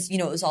all, cause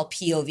it was all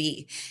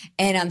POV.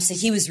 And, so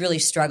he was really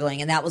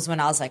struggling. And that was when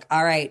I was like,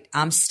 all right,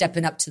 I'm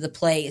stepping up to the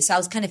plate. So I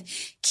was kind of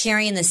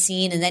carrying the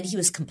scene. And then he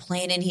was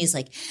complaining. He's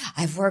like,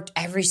 I've worked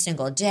every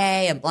single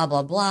day and blah,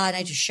 blah, blah. And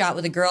I just shot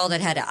with a girl that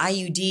had an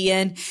IUD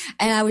in.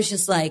 And I was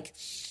just like,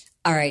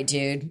 all right,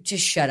 dude,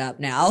 just shut up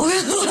now. All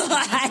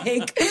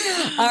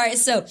right.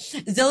 So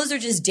those are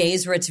just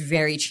days where it's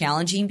very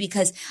challenging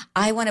because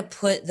I want to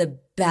put the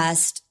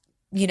best,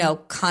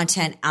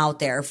 content out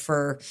there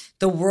for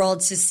the world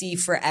to see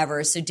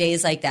forever. So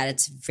days like that,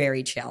 it's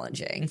very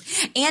challenging.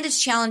 And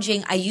it's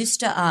challenging. I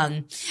used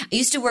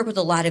to work with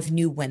a lot of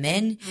new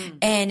women.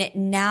 And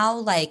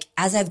now,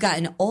 as I've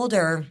gotten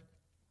older,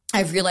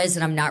 I've realized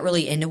that I'm not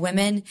really into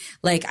women.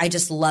 I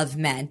just love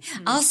men.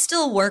 Mm-hmm. I'll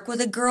still work with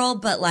a girl,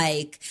 but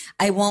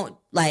I won't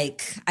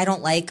I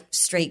don't like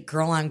straight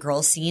girl on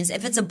girl scenes.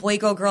 If it's a boy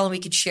girl and we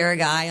could share a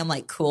guy, I'm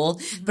cool.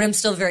 Mm-hmm. But I'm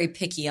still very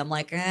picky. I'm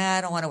I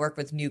don't want to work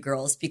with new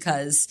girls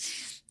because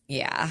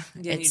yeah,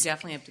 you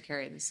definitely have to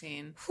carry the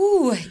scene.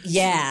 Whew,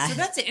 yeah. So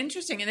that's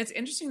interesting. And it's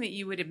interesting that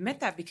you would admit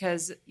that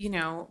because,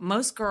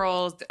 most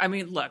girls, I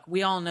mean, look,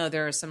 we all know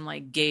there are some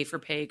gay for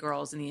pay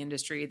girls in the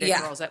industry. There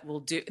are girls that will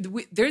do,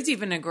 there's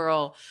even a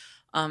girl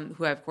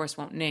who I of course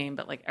won't name,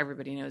 but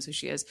everybody knows who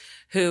she is,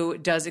 who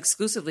does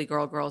exclusively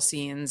girl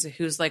scenes,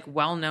 who's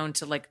well known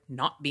to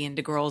not be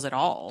into girls at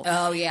all.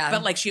 Oh yeah.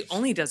 But she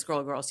only does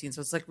girl scenes.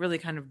 So it's really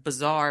kind of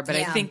bizarre. But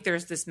I think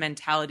there's this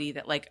mentality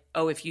that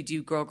if you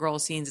do girl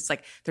scenes, it's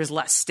there's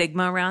less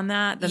stigma around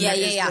that than there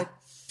is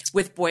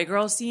with boy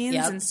girl scenes.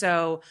 Yep. And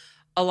so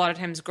a lot of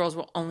times girls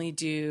will only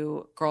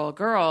do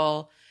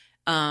girl.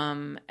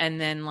 And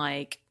then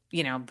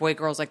boy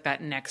girls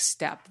that next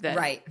step that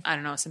I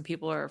don't know, some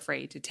people are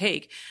afraid to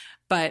take.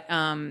 But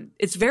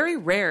it's very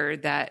rare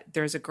that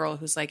there's a girl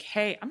who's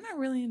hey, I'm not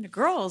really into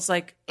girls.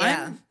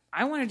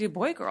 I want to do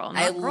boy girl.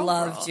 Not girl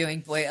love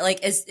doing boy.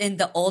 And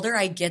the older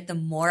I get, the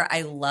more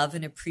I love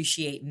and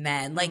appreciate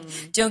men.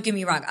 Don't get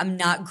me wrong. I'm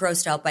not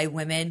grossed out by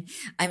women.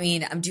 I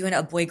mean, I'm doing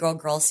a boy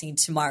girl scene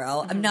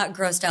tomorrow. Mm-hmm. I'm not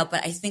grossed out,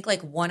 but I think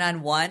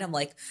one-on-one, I'm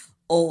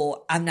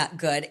oh, I'm not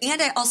good.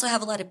 And I also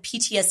have a lot of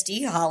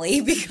PTSD, Holly,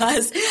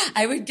 because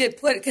I would get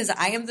put, because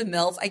I am the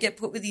MILF, I get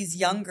put with these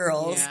young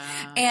girls.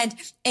 Yeah.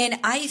 And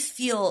I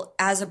feel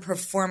as a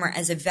performer,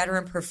 as a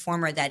veteran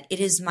performer, that it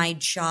is my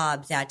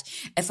job that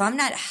if I'm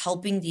not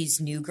helping these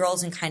new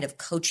girls and kind of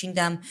coaching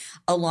them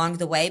along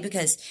the way,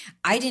 because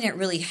I didn't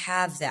really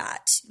have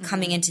that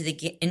coming into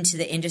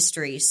the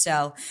industry.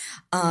 So,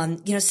 some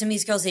of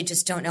these girls, they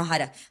just don't know how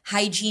to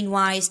hygiene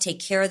wise take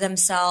care of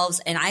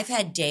themselves. And I've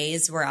had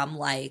days where I'm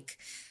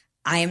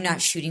I am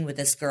not shooting with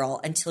this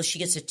girl until she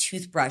gets a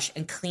toothbrush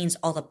and cleans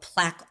all the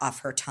plaque off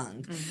her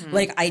tongue.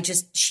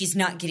 Mm-hmm. She's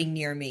not getting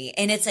near me.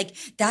 And it's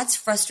that's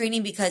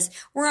frustrating because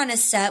we're on a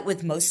set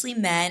with mostly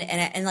men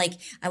and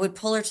I would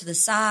pull her to the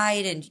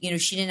side and,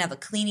 she didn't have a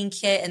cleaning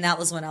kit. And that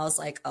was when I was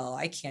oh,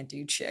 I can't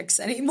do chicks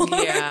anymore.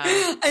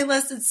 Yeah.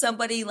 Unless it's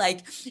somebody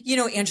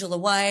Angela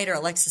White or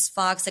Alexis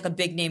Fox, a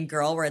big name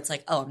girl where it's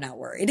oh, I'm not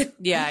worried.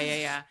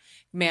 Yeah.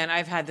 Man,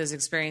 I've had those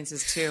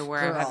experiences too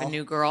where I have a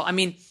new girl. I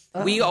mean,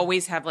 we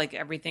always have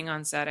everything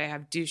on set. I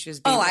have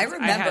douches. Babies. Oh, I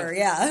remember.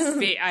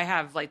 I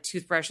have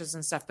toothbrushes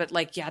and stuff. But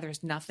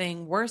there's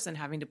nothing worse than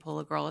having to pull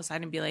a girl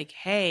aside and be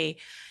hey,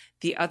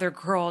 the other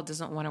girl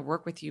doesn't want to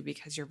work with you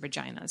because your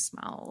vagina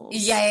smells.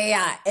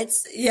 Yeah.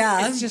 It's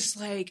just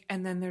like,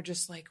 and then they're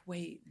just like,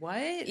 wait, what?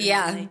 And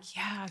Yeah. I'm like,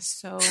 yeah,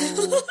 so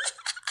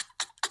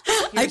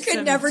I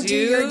could never do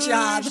your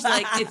job.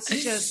 Like, it's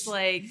just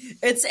like,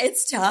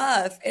 it's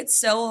tough. It's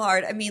so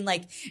hard. I mean,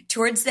 like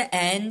towards the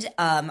end,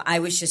 I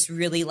was just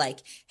really like,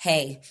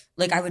 hey,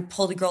 like I would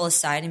pull the girl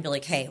aside and be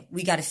like, hey,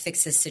 we got to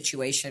fix this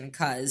situation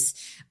because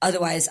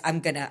otherwise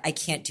I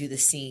can't do the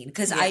scene.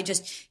 Because I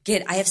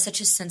have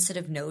such a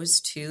sensitive nose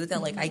too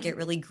that like I get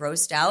really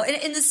grossed out.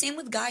 And the same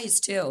with guys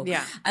too.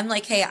 Yeah. I'm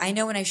like, hey, I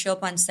know when I show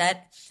up on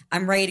set,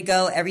 I'm ready to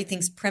go.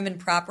 Everything's prim and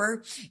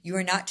proper. You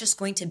are not just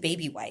going to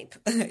baby wipe.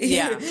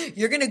 Yeah.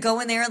 You're going to go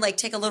in there and like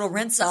take a little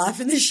rinse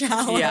off in the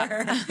shower.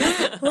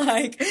 Yeah.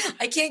 Like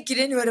I can't get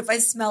into it if I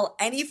smell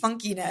any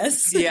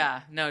funkiness.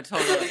 Yeah, no,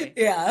 totally.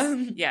 Yeah.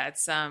 Yeah,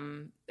 it's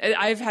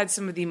I've had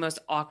some of the most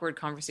awkward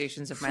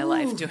conversations of my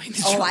life doing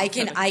this. Oh, I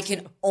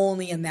can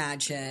only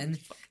imagine.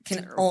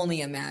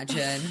 Only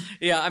imagine.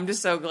 Yeah, I'm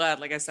just so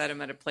glad. Like I said,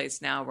 I'm at a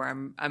place now where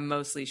I'm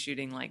mostly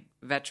shooting like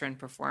veteran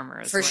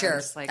performers. For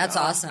sure. Like, that's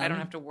awesome. I don't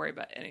have to worry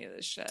about any of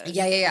this shit.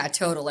 Yeah,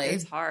 totally.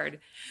 It's hard.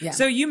 Yeah.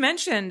 So you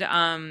mentioned,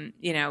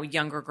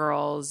 younger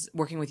girls,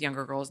 working with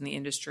younger girls in the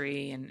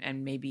industry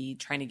and maybe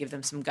trying to give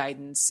them some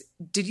guidance.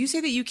 Did you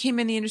say that you came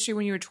in the industry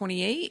when you were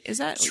 28? Is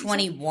that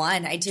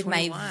 21? I did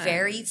 21. my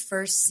very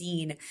first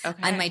scene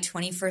on my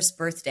 21st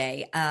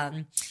birthday.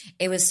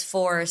 It was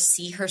for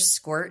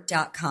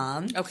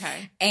seehersquirt.com.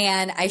 Okay.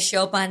 And I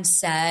show up on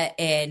set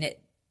and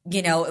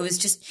it was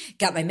just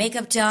got my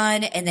makeup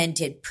done and then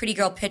did pretty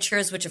girl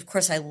pictures, which of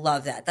course I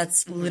love that.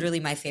 That's literally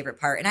my favorite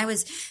part. And I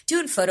was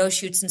doing photo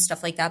shoots and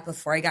stuff like that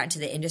before I got into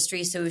the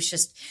industry. So it was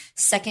just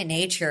second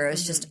nature. It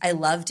was just, I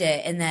loved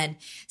it. And then,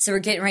 so we're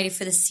getting ready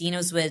for the scene. It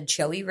was with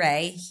Joey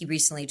Ray. He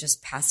recently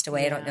just passed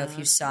away. I don't know if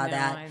you saw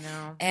that. I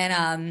know.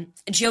 And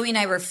Joey and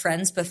I were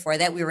friends before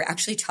that. We were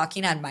actually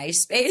talking on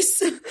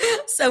MySpace.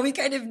 So we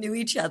kind of knew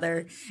each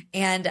other.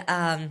 And,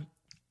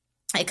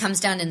 it comes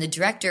down and the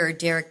director,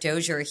 Derek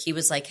Dozier, he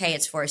was like, hey,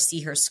 it's for a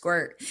See Her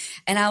Squirt.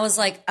 And I was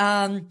like,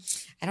 I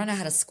don't know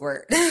how to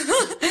squirt.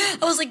 I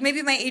was like,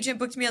 maybe my agent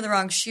booked me on the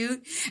wrong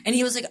shoot. And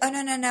he was like, oh,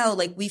 no.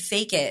 Like, we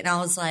fake it. And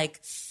I was like,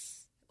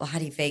 well, how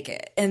do you fake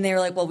it? And they were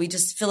like, well, we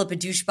just fill up a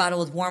douche bottle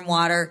with warm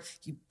water.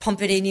 You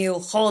pump it in you,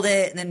 hold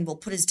it, and then we'll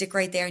put his dick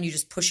right there and you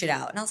just push it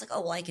out. And I was like,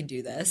 oh, well, I can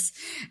do this.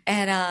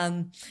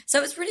 And so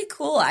it was pretty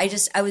cool. I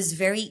was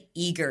very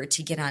eager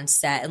to get on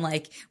set. And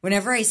like,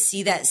 whenever I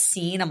see that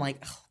scene, I'm like,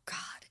 oh, God.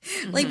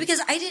 Like,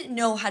 because I didn't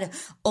know how to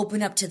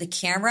open up to the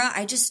camera.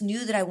 I just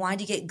knew that I wanted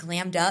to get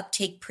glammed up,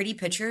 take pretty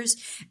pictures,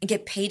 and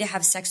get paid to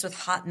have sex with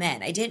hot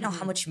men. I didn't know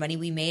how much money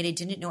we made. I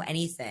didn't know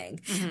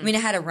anything. I mean, I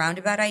had a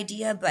roundabout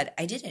idea, but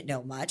I didn't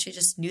know much. I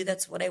just knew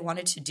that's what I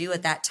wanted to do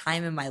at that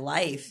time in my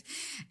life.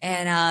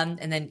 And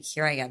then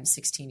here I am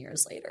 16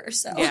 years later.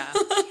 So yeah,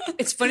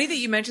 it's funny that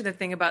you mentioned the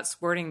thing about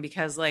squirting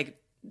because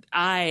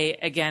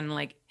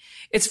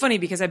it's funny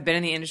because I've been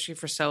in the industry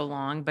for so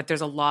long, but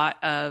there's a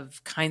lot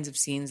of kinds of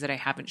scenes that I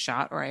haven't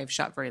shot or I've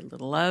shot very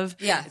little of.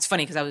 Yeah. It's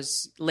funny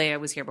because Leia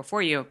was here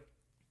before you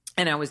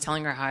and I was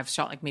telling her how I've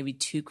shot like maybe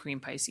 2 cream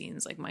pie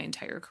scenes like my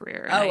entire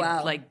career. And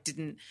wow.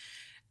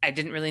 I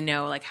didn't really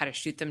know like how to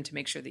shoot them to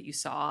make sure that you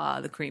saw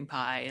the cream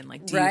pie and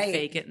like do you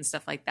fake it and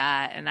stuff like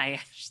that. And I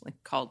actually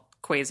called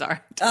Quasar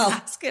to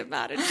ask him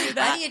how to do that.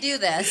 How do you do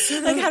this?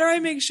 Like, how do I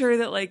make sure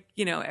that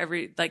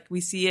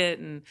we see it?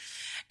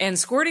 And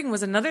squirting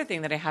was another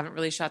thing that I haven't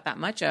really shot that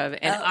much of.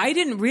 And I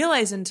didn't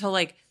realize until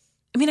I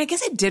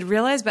guess I did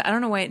realize, but I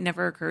don't know why it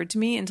never occurred to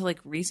me until like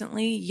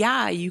recently.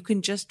 Yeah, you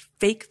can just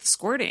fake the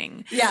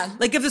squirting. Yeah.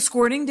 Like if the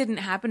squirting didn't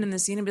happen in the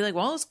scene and be like,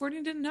 well, the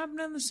squirting didn't happen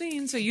in the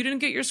scene. So you didn't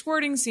get your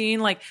squirting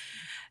scene. Like,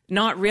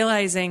 not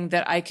realizing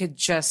that I could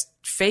just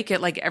fake it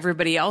like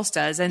everybody else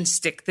does and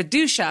stick the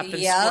douche up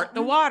and squirt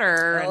the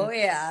water. Oh,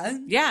 yeah.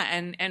 Yeah.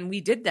 And we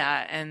did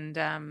that. And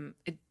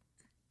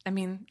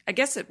I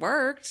guess it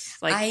worked.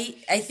 Like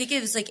I think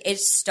it was like it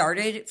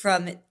started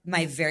from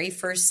my very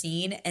first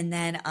scene. And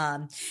then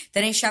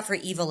I shot for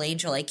Evil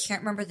Angel. I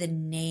can't remember the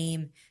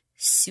name.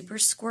 Super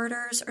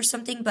Squirters or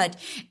something, but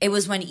it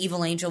was when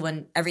Evil Angel,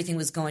 when everything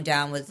was going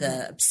down with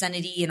the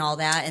obscenity and all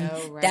that.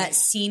 And that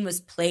scene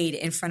was played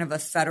in front of a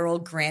federal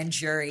grand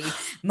jury.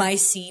 My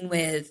scene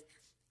with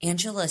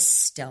Angela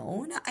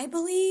Stone, I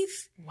believe.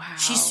 Wow.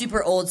 She's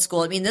super old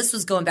school. I mean, this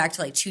was going back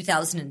to like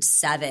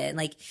 2007.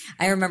 Like,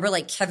 I remember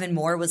like Kevin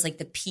Moore was like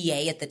the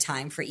PA at the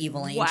time for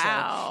Evil Angel.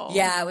 Wow.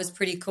 Yeah, it was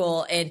pretty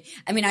cool. And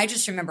I mean, I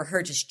just remember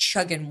her just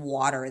chugging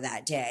water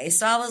that day.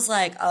 So I was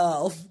like,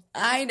 oh,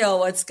 I know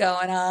what's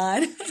going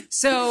on.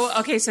 So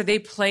they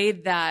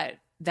played that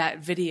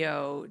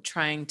video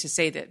trying to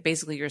say that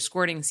basically your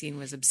squirting scene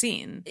was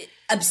obscene.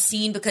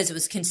 Obscene because it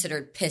was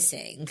considered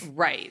pissing.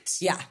 Right.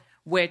 Yeah.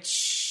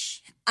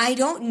 Which I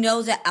don't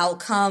know the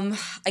outcome.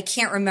 I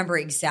can't remember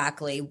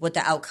exactly what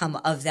the outcome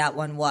of that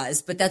one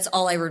was, but that's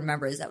all I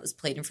remember is that was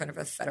played in front of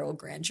a federal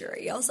grand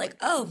jury. I was like,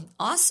 oh,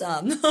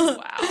 awesome.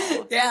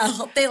 Wow. Yeah,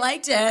 hope they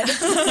liked it.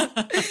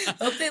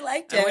 Hope they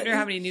liked it. I wonder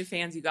how many new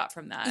fans you got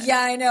from that. Yeah,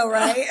 I know,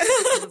 right?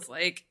 It was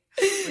like,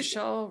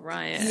 Richelle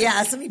Ryan.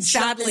 Yes, let me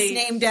jot this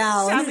name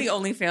down. Sadly,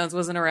 OnlyFans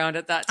wasn't around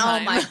at that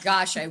time. Oh my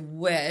gosh, I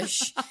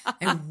wish.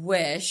 I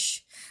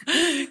wish.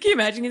 Can you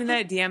imagine getting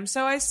that DM?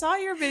 So I saw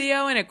your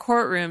video in a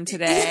courtroom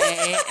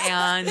today,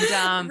 and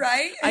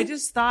right? I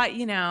just thought,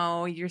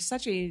 you're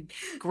such a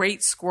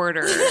great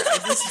squirter.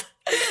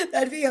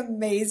 That'd be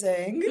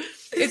amazing.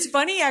 It's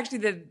funny, actually,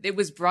 that it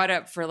was brought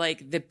up for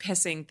like the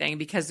pissing thing,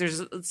 because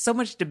there's so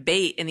much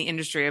debate in the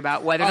industry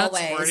about whether or not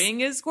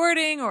squirting is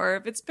squirting or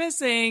if it's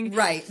pissing.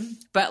 Right.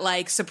 But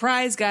like,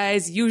 surprise,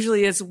 guys,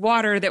 usually it's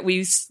water that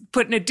we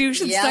put in a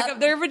douche and stuck up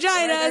their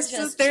vaginas.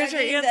 So there's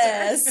your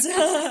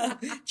answer.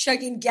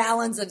 Chugging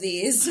gallons of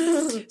these.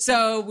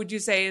 So would you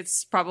say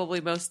it's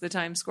probably most of the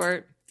time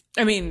squirt?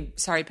 I mean,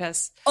 sorry,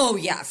 piss. Oh,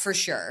 yeah, for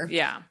sure.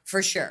 Yeah.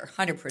 For sure.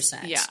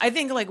 100%. Yeah. I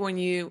think like I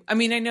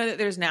know that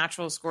there's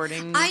natural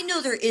squirting. I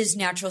know there is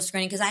natural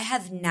squirting because I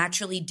have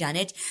naturally done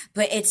it,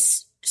 but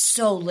it's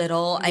so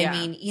little. Yeah. I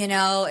mean,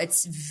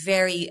 it's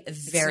very,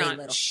 very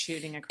little.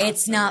 Shooting across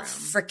It's not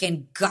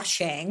freaking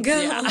gushing.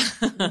 Yeah.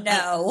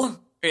 No.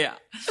 Yeah.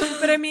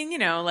 But I mean,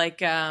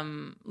 like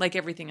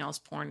everything else,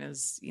 porn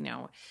is,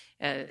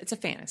 it's a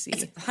fantasy.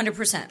 It's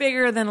 100%.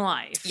 Bigger than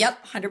life.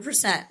 Yep,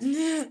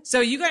 100%. So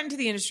you got into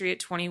the industry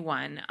at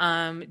 21.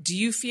 Do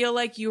you feel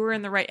like you were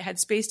in the right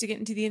headspace to get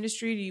into the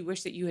industry? Do you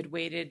wish that you had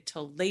waited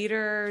till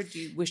later? Do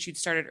you wish you'd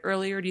started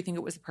earlier? Do you think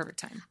it was the perfect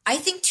time? I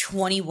think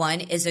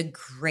 21 is a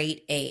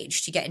great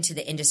age to get into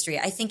the industry.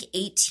 I think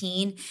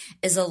 18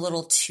 is a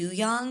little too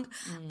young.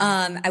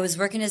 I was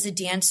working as a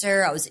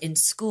dancer. I was in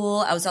school.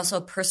 I was also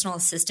a personal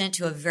assistant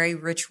to a very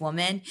rich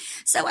woman.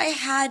 So I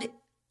had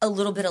a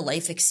little bit of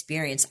life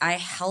experience. I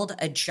held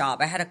a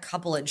job. I had a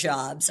couple of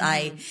jobs.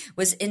 I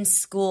was in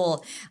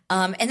school.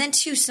 And then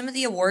too, some of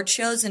the award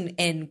shows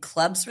and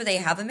clubs where they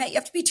have them at, you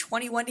have to be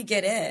 21 to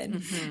get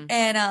in.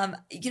 And,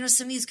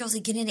 some of these girls, they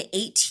get in at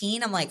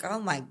 18. I'm like,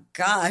 oh my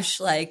gosh,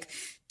 like,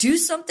 do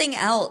something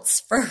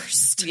else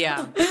first.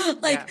 Yeah.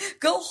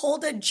 Go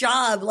hold a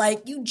job.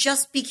 Like, you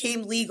just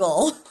became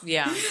legal.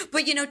 Yeah.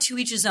 But, to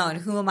each his own.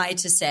 Who am I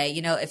to say,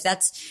 if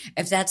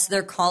that's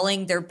their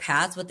calling, their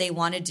path, what they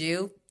want to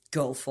do,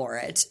 go for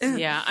it.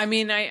 Yeah. I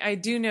mean, I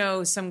do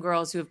know some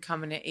girls who have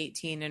come in at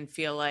 18 and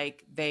feel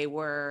like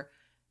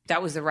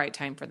that was the right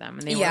time for them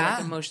and they were like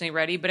emotionally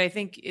ready. But I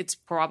think that's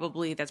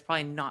probably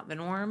not the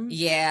norm.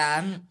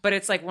 Yeah. But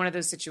it's like one of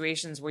those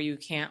situations where you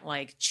can't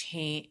like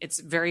change. It's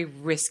very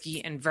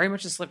risky and very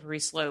much a slippery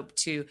slope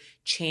to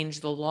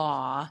change the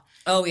law.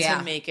 Oh, yeah.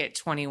 To make it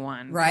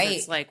 21. Right.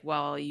 It's like,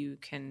 well, you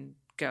can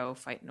go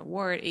fight an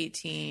award at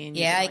 18.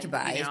 Yeah, I could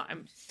buy.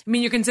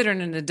 You're considered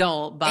an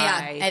adult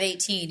by at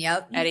 18.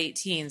 Yep. At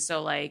 18.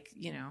 So like,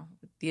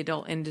 the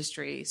adult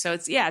industry. So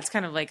it's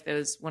kind of like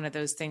one of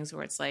those things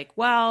where it's like,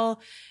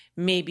 well,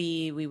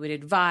 maybe we would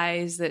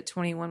advise that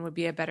 21 would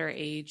be a better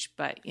age,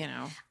 but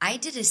I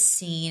did a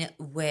scene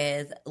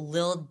with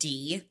Lil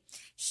D.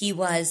 He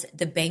was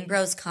the Bang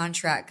Bros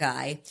contract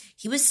guy.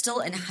 He was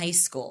still in high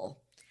school.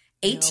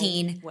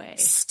 18,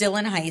 still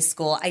in high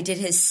school. I did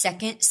his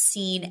second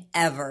scene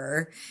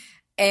ever.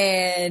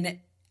 And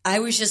I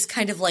was just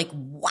kind of like,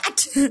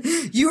 what?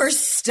 You are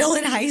still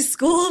in high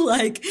school?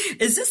 Like,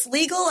 is this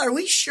legal? Are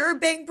we sure,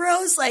 Bang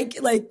Bros? Like,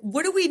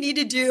 what do we need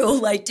to do?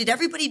 Like, did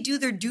everybody do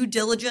their due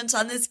diligence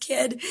on this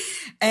kid?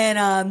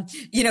 And,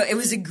 it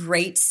was a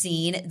great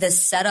scene. The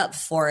setup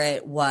for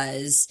it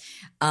was,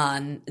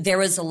 there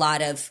was a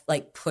lot of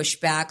like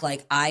pushback.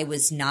 Like, I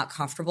was not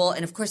comfortable.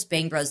 And of course,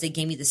 Bang Bros, they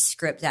gave me the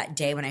script that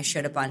day when I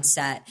showed up on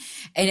set.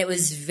 And it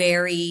was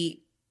very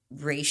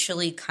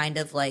racially kind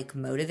of like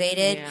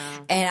motivated. Yeah.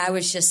 And I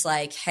was just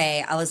like,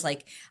 hey,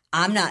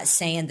 I'm not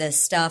saying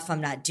this stuff. I'm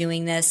not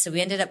doing this. So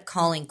we ended up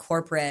calling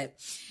corporate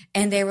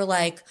and they were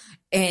like,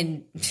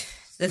 and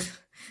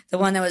the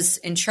one that was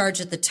in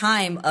charge at the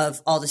time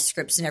of all the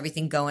scripts and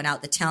everything going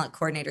out, the talent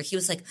coordinator, he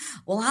was like,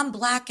 well, I'm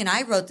Black and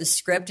I wrote the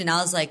script. And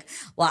I was like,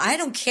 well, I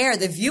don't care.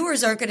 The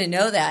viewers aren't going to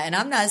know that. And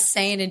I'm not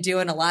saying and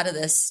doing a lot of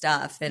this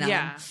stuff. And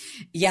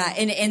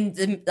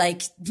And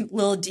like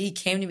Lil D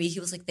came to me. He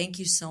was like, thank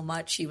you so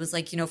much. He was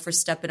like, for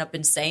stepping up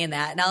and saying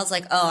that. And I was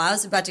like, oh, I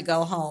was about to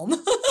go home.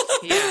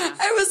 Yeah.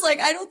 I was like,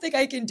 I don't think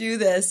I can do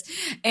this.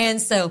 And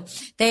so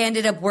they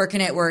ended up working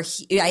it where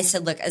I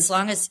said, look, as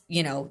long as,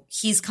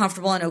 he's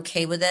comfortable and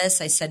okay with this,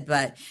 I said,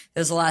 but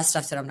there's a lot of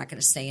stuff that I'm not going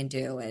to say and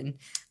do. And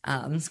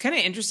it's kind of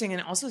interesting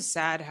and also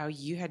sad how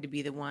you had to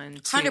be the one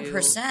to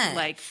 100%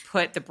 like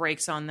put the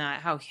brakes on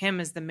that. How him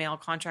as the male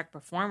contract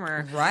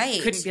performer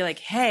couldn't be like,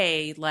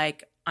 hey,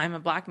 like I'm a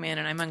Black man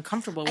and I'm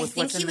uncomfortable with what's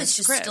in the script. I think he was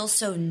just still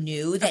so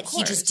new that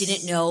he just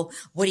didn't know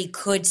what he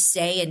could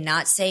say and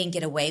not say and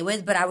get away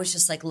with. But I was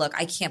just like, look,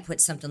 I can't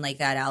put something like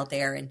that out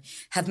there and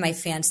have my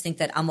fans think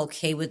that I'm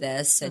okay with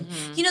this. And,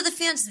 the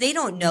fans, they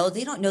don't know.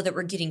 They don't know that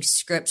we're getting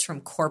scripts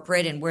from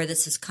corporate and where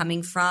this is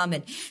coming from.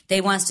 And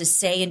they want us to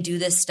say and do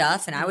this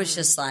stuff. And I was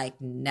just like,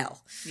 no.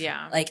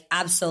 Yeah. Like,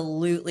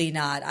 absolutely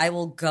not. I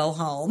will go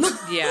home.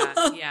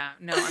 Yeah.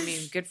 No, I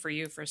mean, good for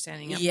you for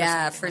standing up.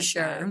 Yeah, for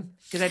sure.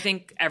 Because I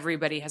think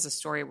everybody everybody has a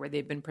story where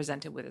they've been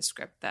presented with a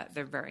script that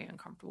they're very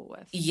uncomfortable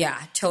with. Yeah,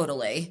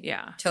 totally.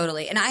 Yeah.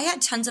 Totally. And I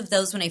had tons of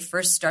those when I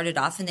first started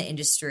off in the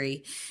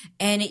industry.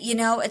 And, you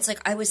know, it's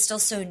like I was still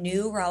so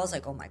new where I was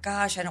like, oh my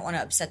gosh, I don't want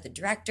to upset the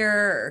director,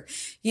 or,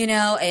 you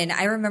know, and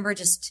I remember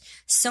just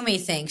so many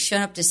things,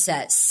 showing up to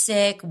set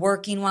sick,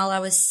 working while I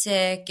was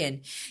sick.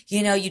 And,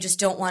 you know, you just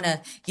don't want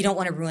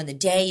to ruin the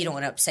day. You don't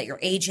want to upset your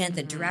agent,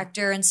 the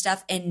director and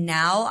stuff. And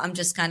now I'm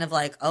just kind of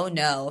like, oh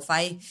no, if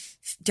I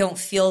don't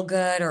feel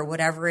good or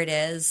whatever it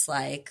is,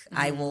 like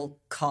I will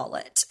call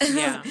it.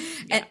 Yeah.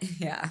 And,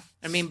 yeah.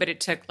 I mean, but it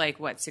took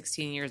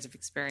 16 years of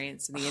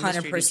experience in the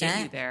industry 100%. to get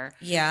you there.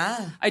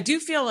 Yeah. I do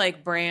feel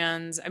like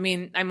brands, I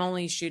mean, I'm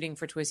only shooting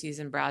for Twisties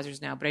and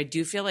Brazzers now, but I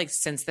do feel like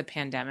since the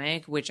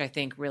pandemic, which I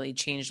think really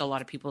changed a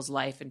lot of people's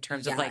life in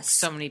terms of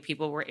so many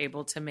people were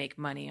able to make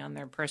money on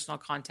their personal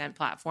content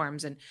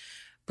platforms, and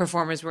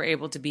performers were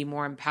able to be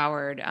more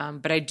empowered.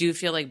 But I do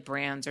feel like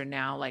brands are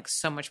now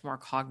so much more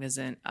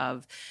cognizant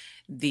of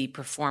the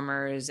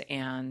performers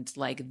and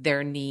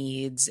their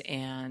needs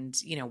and,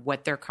 you know,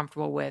 what they're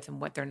comfortable with and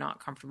what they're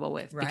not comfortable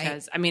with. Right.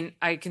 Because I mean,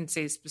 I can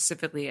say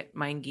specifically at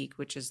MindGeek,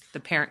 which is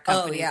the parent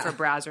company for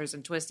Brazzers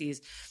and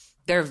Twisties,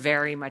 they're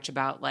very much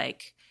about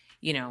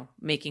you know,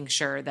 making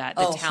sure that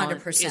the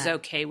talent 100%. is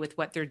okay with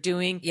what they're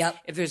doing. Yep.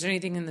 If there's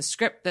anything in the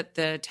script that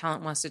the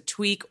talent wants to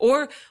tweak,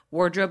 or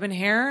wardrobe and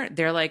hair,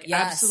 they're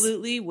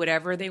absolutely,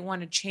 whatever they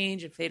want to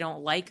change. If they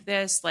don't like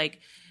this,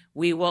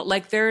 we will,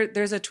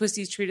 there's a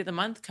Twisties Treat of the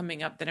Month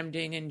coming up that I'm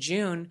doing in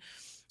June.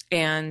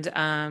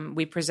 And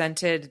we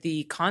presented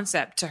the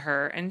concept to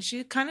her, and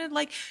she kind of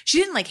she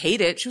didn't hate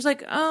it. She was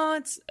like, oh,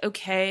 it's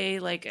okay.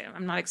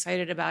 I'm not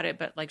excited about it,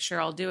 but sure,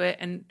 I'll do it.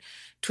 And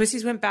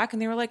Twisties went back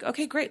and they were like,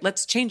 okay, great.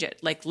 Let's change it.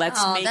 Let's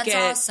make that's it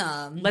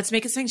awesome. Let's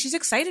make it something she's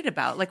excited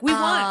about. We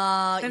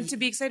want them to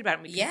be excited about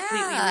it. We completely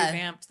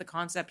revamped the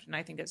concept, and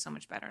I think it's so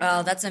much better now.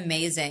 Oh, that's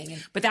amazing.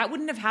 But that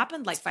wouldn't have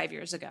happened 5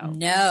 years ago.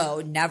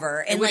 No,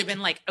 never. It would have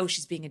been oh,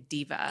 she's being a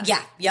diva.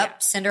 Yeah. Yep. Yeah.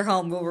 Send her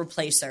home. We'll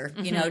replace her.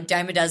 You know,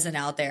 dime a dozen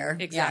out there.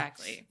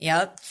 Exactly. Yeah.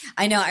 Yep.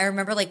 I know. I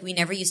remember we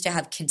never used to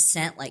have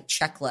consent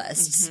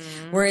checklists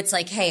where it's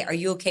hey, are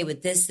you okay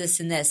with this, this,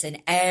 and this?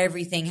 And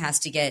everything has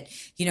to get,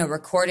 you know,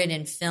 recorded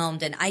and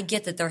filmed. And I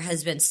get that there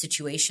has been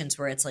situations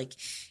where it's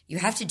you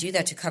have to do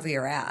that to cover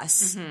your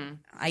ass.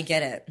 I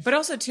get it. But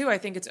also too, I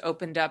think it's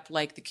opened up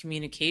the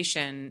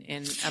communication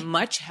in a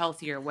much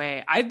healthier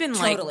way. I've been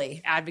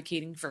Totally.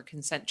 Advocating for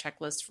consent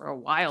checklists for a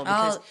while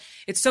because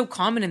it's so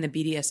common in the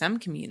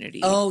BDSM community.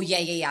 Oh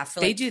yeah.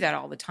 They do that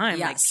all the time,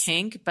 yes.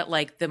 kink, but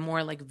the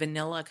more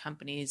vanilla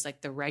companies,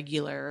 the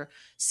regular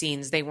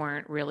scenes, they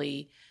weren't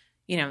really.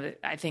 You know,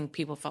 I think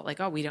people felt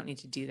oh, we don't need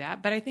to do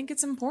that. But I think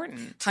it's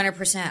important.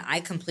 100%. I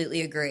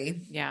completely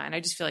agree. Yeah. And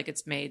I just feel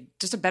it's made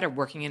just a better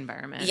working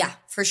environment. Yeah,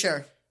 for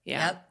sure.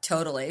 Yeah. Yep,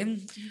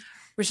 totally.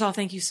 Richelle,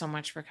 thank you so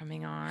much for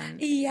coming on.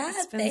 Yeah,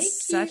 it's been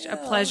such a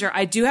pleasure.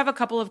 I do have a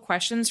couple of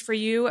questions for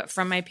you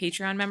from my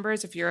Patreon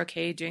members, if you're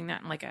okay doing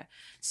that in a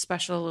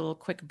special little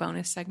quick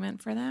bonus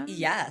segment for them.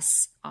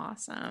 Yes.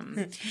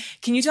 Awesome.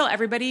 Can you tell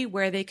everybody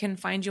where they can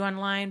find you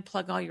online,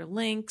 plug all your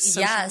links,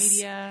 social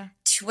media?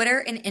 Twitter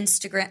and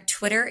Instagram.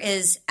 Twitter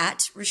is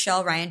at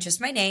Richelle Ryan, just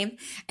my name.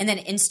 And then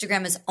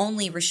Instagram is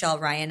only Richelle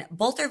Ryan.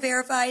 Both are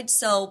verified.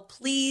 So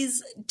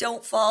please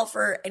don't fall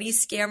for any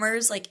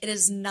scammers. It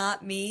is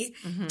not me.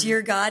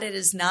 Dear God, it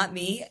is not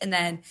me. And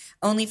then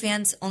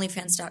OnlyFans,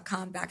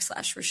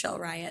 onlyfans.com/Richelle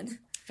Ryan.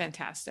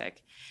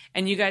 Fantastic.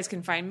 And you guys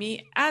can find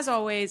me, as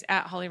always,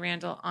 at Holly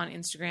Randall on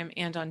Instagram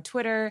and on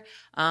Twitter.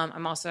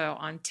 I'm also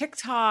on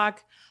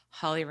TikTok,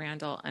 Holly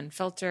Randall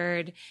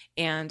Unfiltered.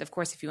 And of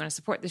course, if you want to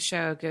support the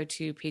show, go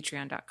to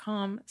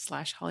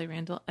patreon.com/Holly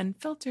Randall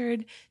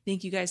Unfiltered.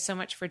 Thank you guys so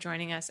much for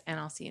joining us, and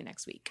I'll see you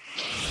next week.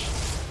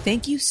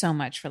 Thank you so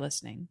much for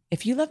listening.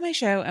 If you love my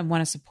show and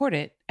want to support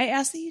it, I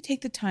ask that you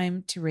take the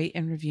time to rate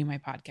and review my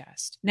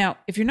podcast. Now,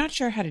 if you're not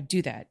sure how to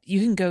do that, you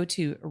can go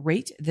to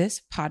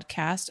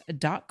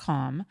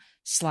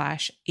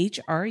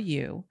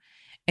ratethispodcast.com/HRU,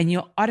 and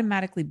you'll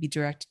automatically be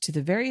directed to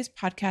the various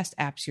podcast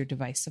apps your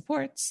device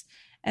supports,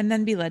 and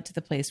then be led to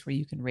the place where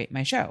you can rate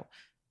my show.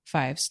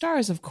 5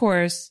 stars, of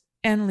course,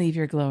 and leave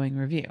your glowing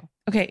review.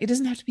 Okay, it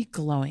doesn't have to be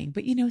glowing,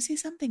 but say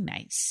something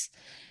nice.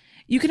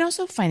 You can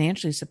also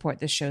financially support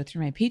this show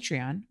through my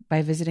Patreon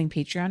by visiting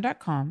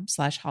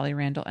patreon.com/Holly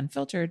Randall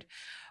Unfiltered,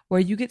 where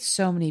you get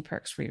so many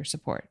perks for your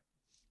support.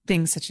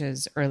 Things such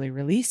as early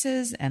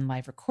releases and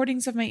live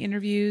recordings of my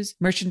interviews,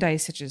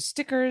 merchandise such as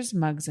stickers,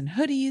 mugs, and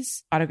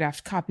hoodies,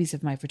 autographed copies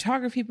of my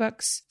photography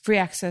books, free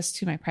access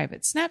to my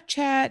private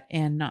Snapchat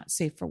and Not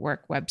Safe for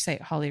Work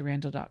website,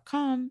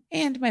 hollyrandall.com,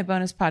 and my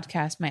bonus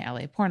podcast, My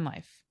LA Porn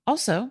Life.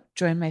 Also,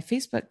 join my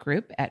Facebook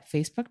group at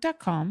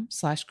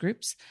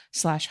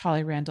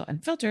facebook.com/groups/Holly Randall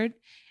Unfiltered,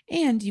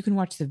 and you can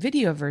watch the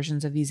video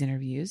versions of these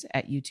interviews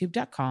at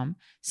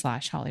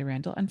youtube.com/Holly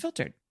Randall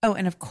Unfiltered. Oh,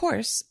 and of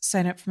course,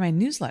 sign up for my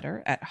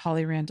newsletter at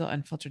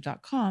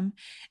hollyrandallunfiltered.com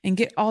and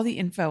get all the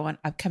info on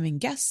upcoming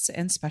guests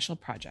and special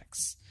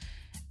projects.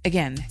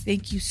 Again,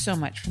 thank you so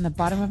much from the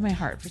bottom of my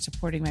heart for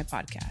supporting my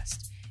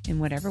podcast in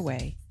whatever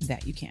way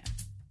that you can.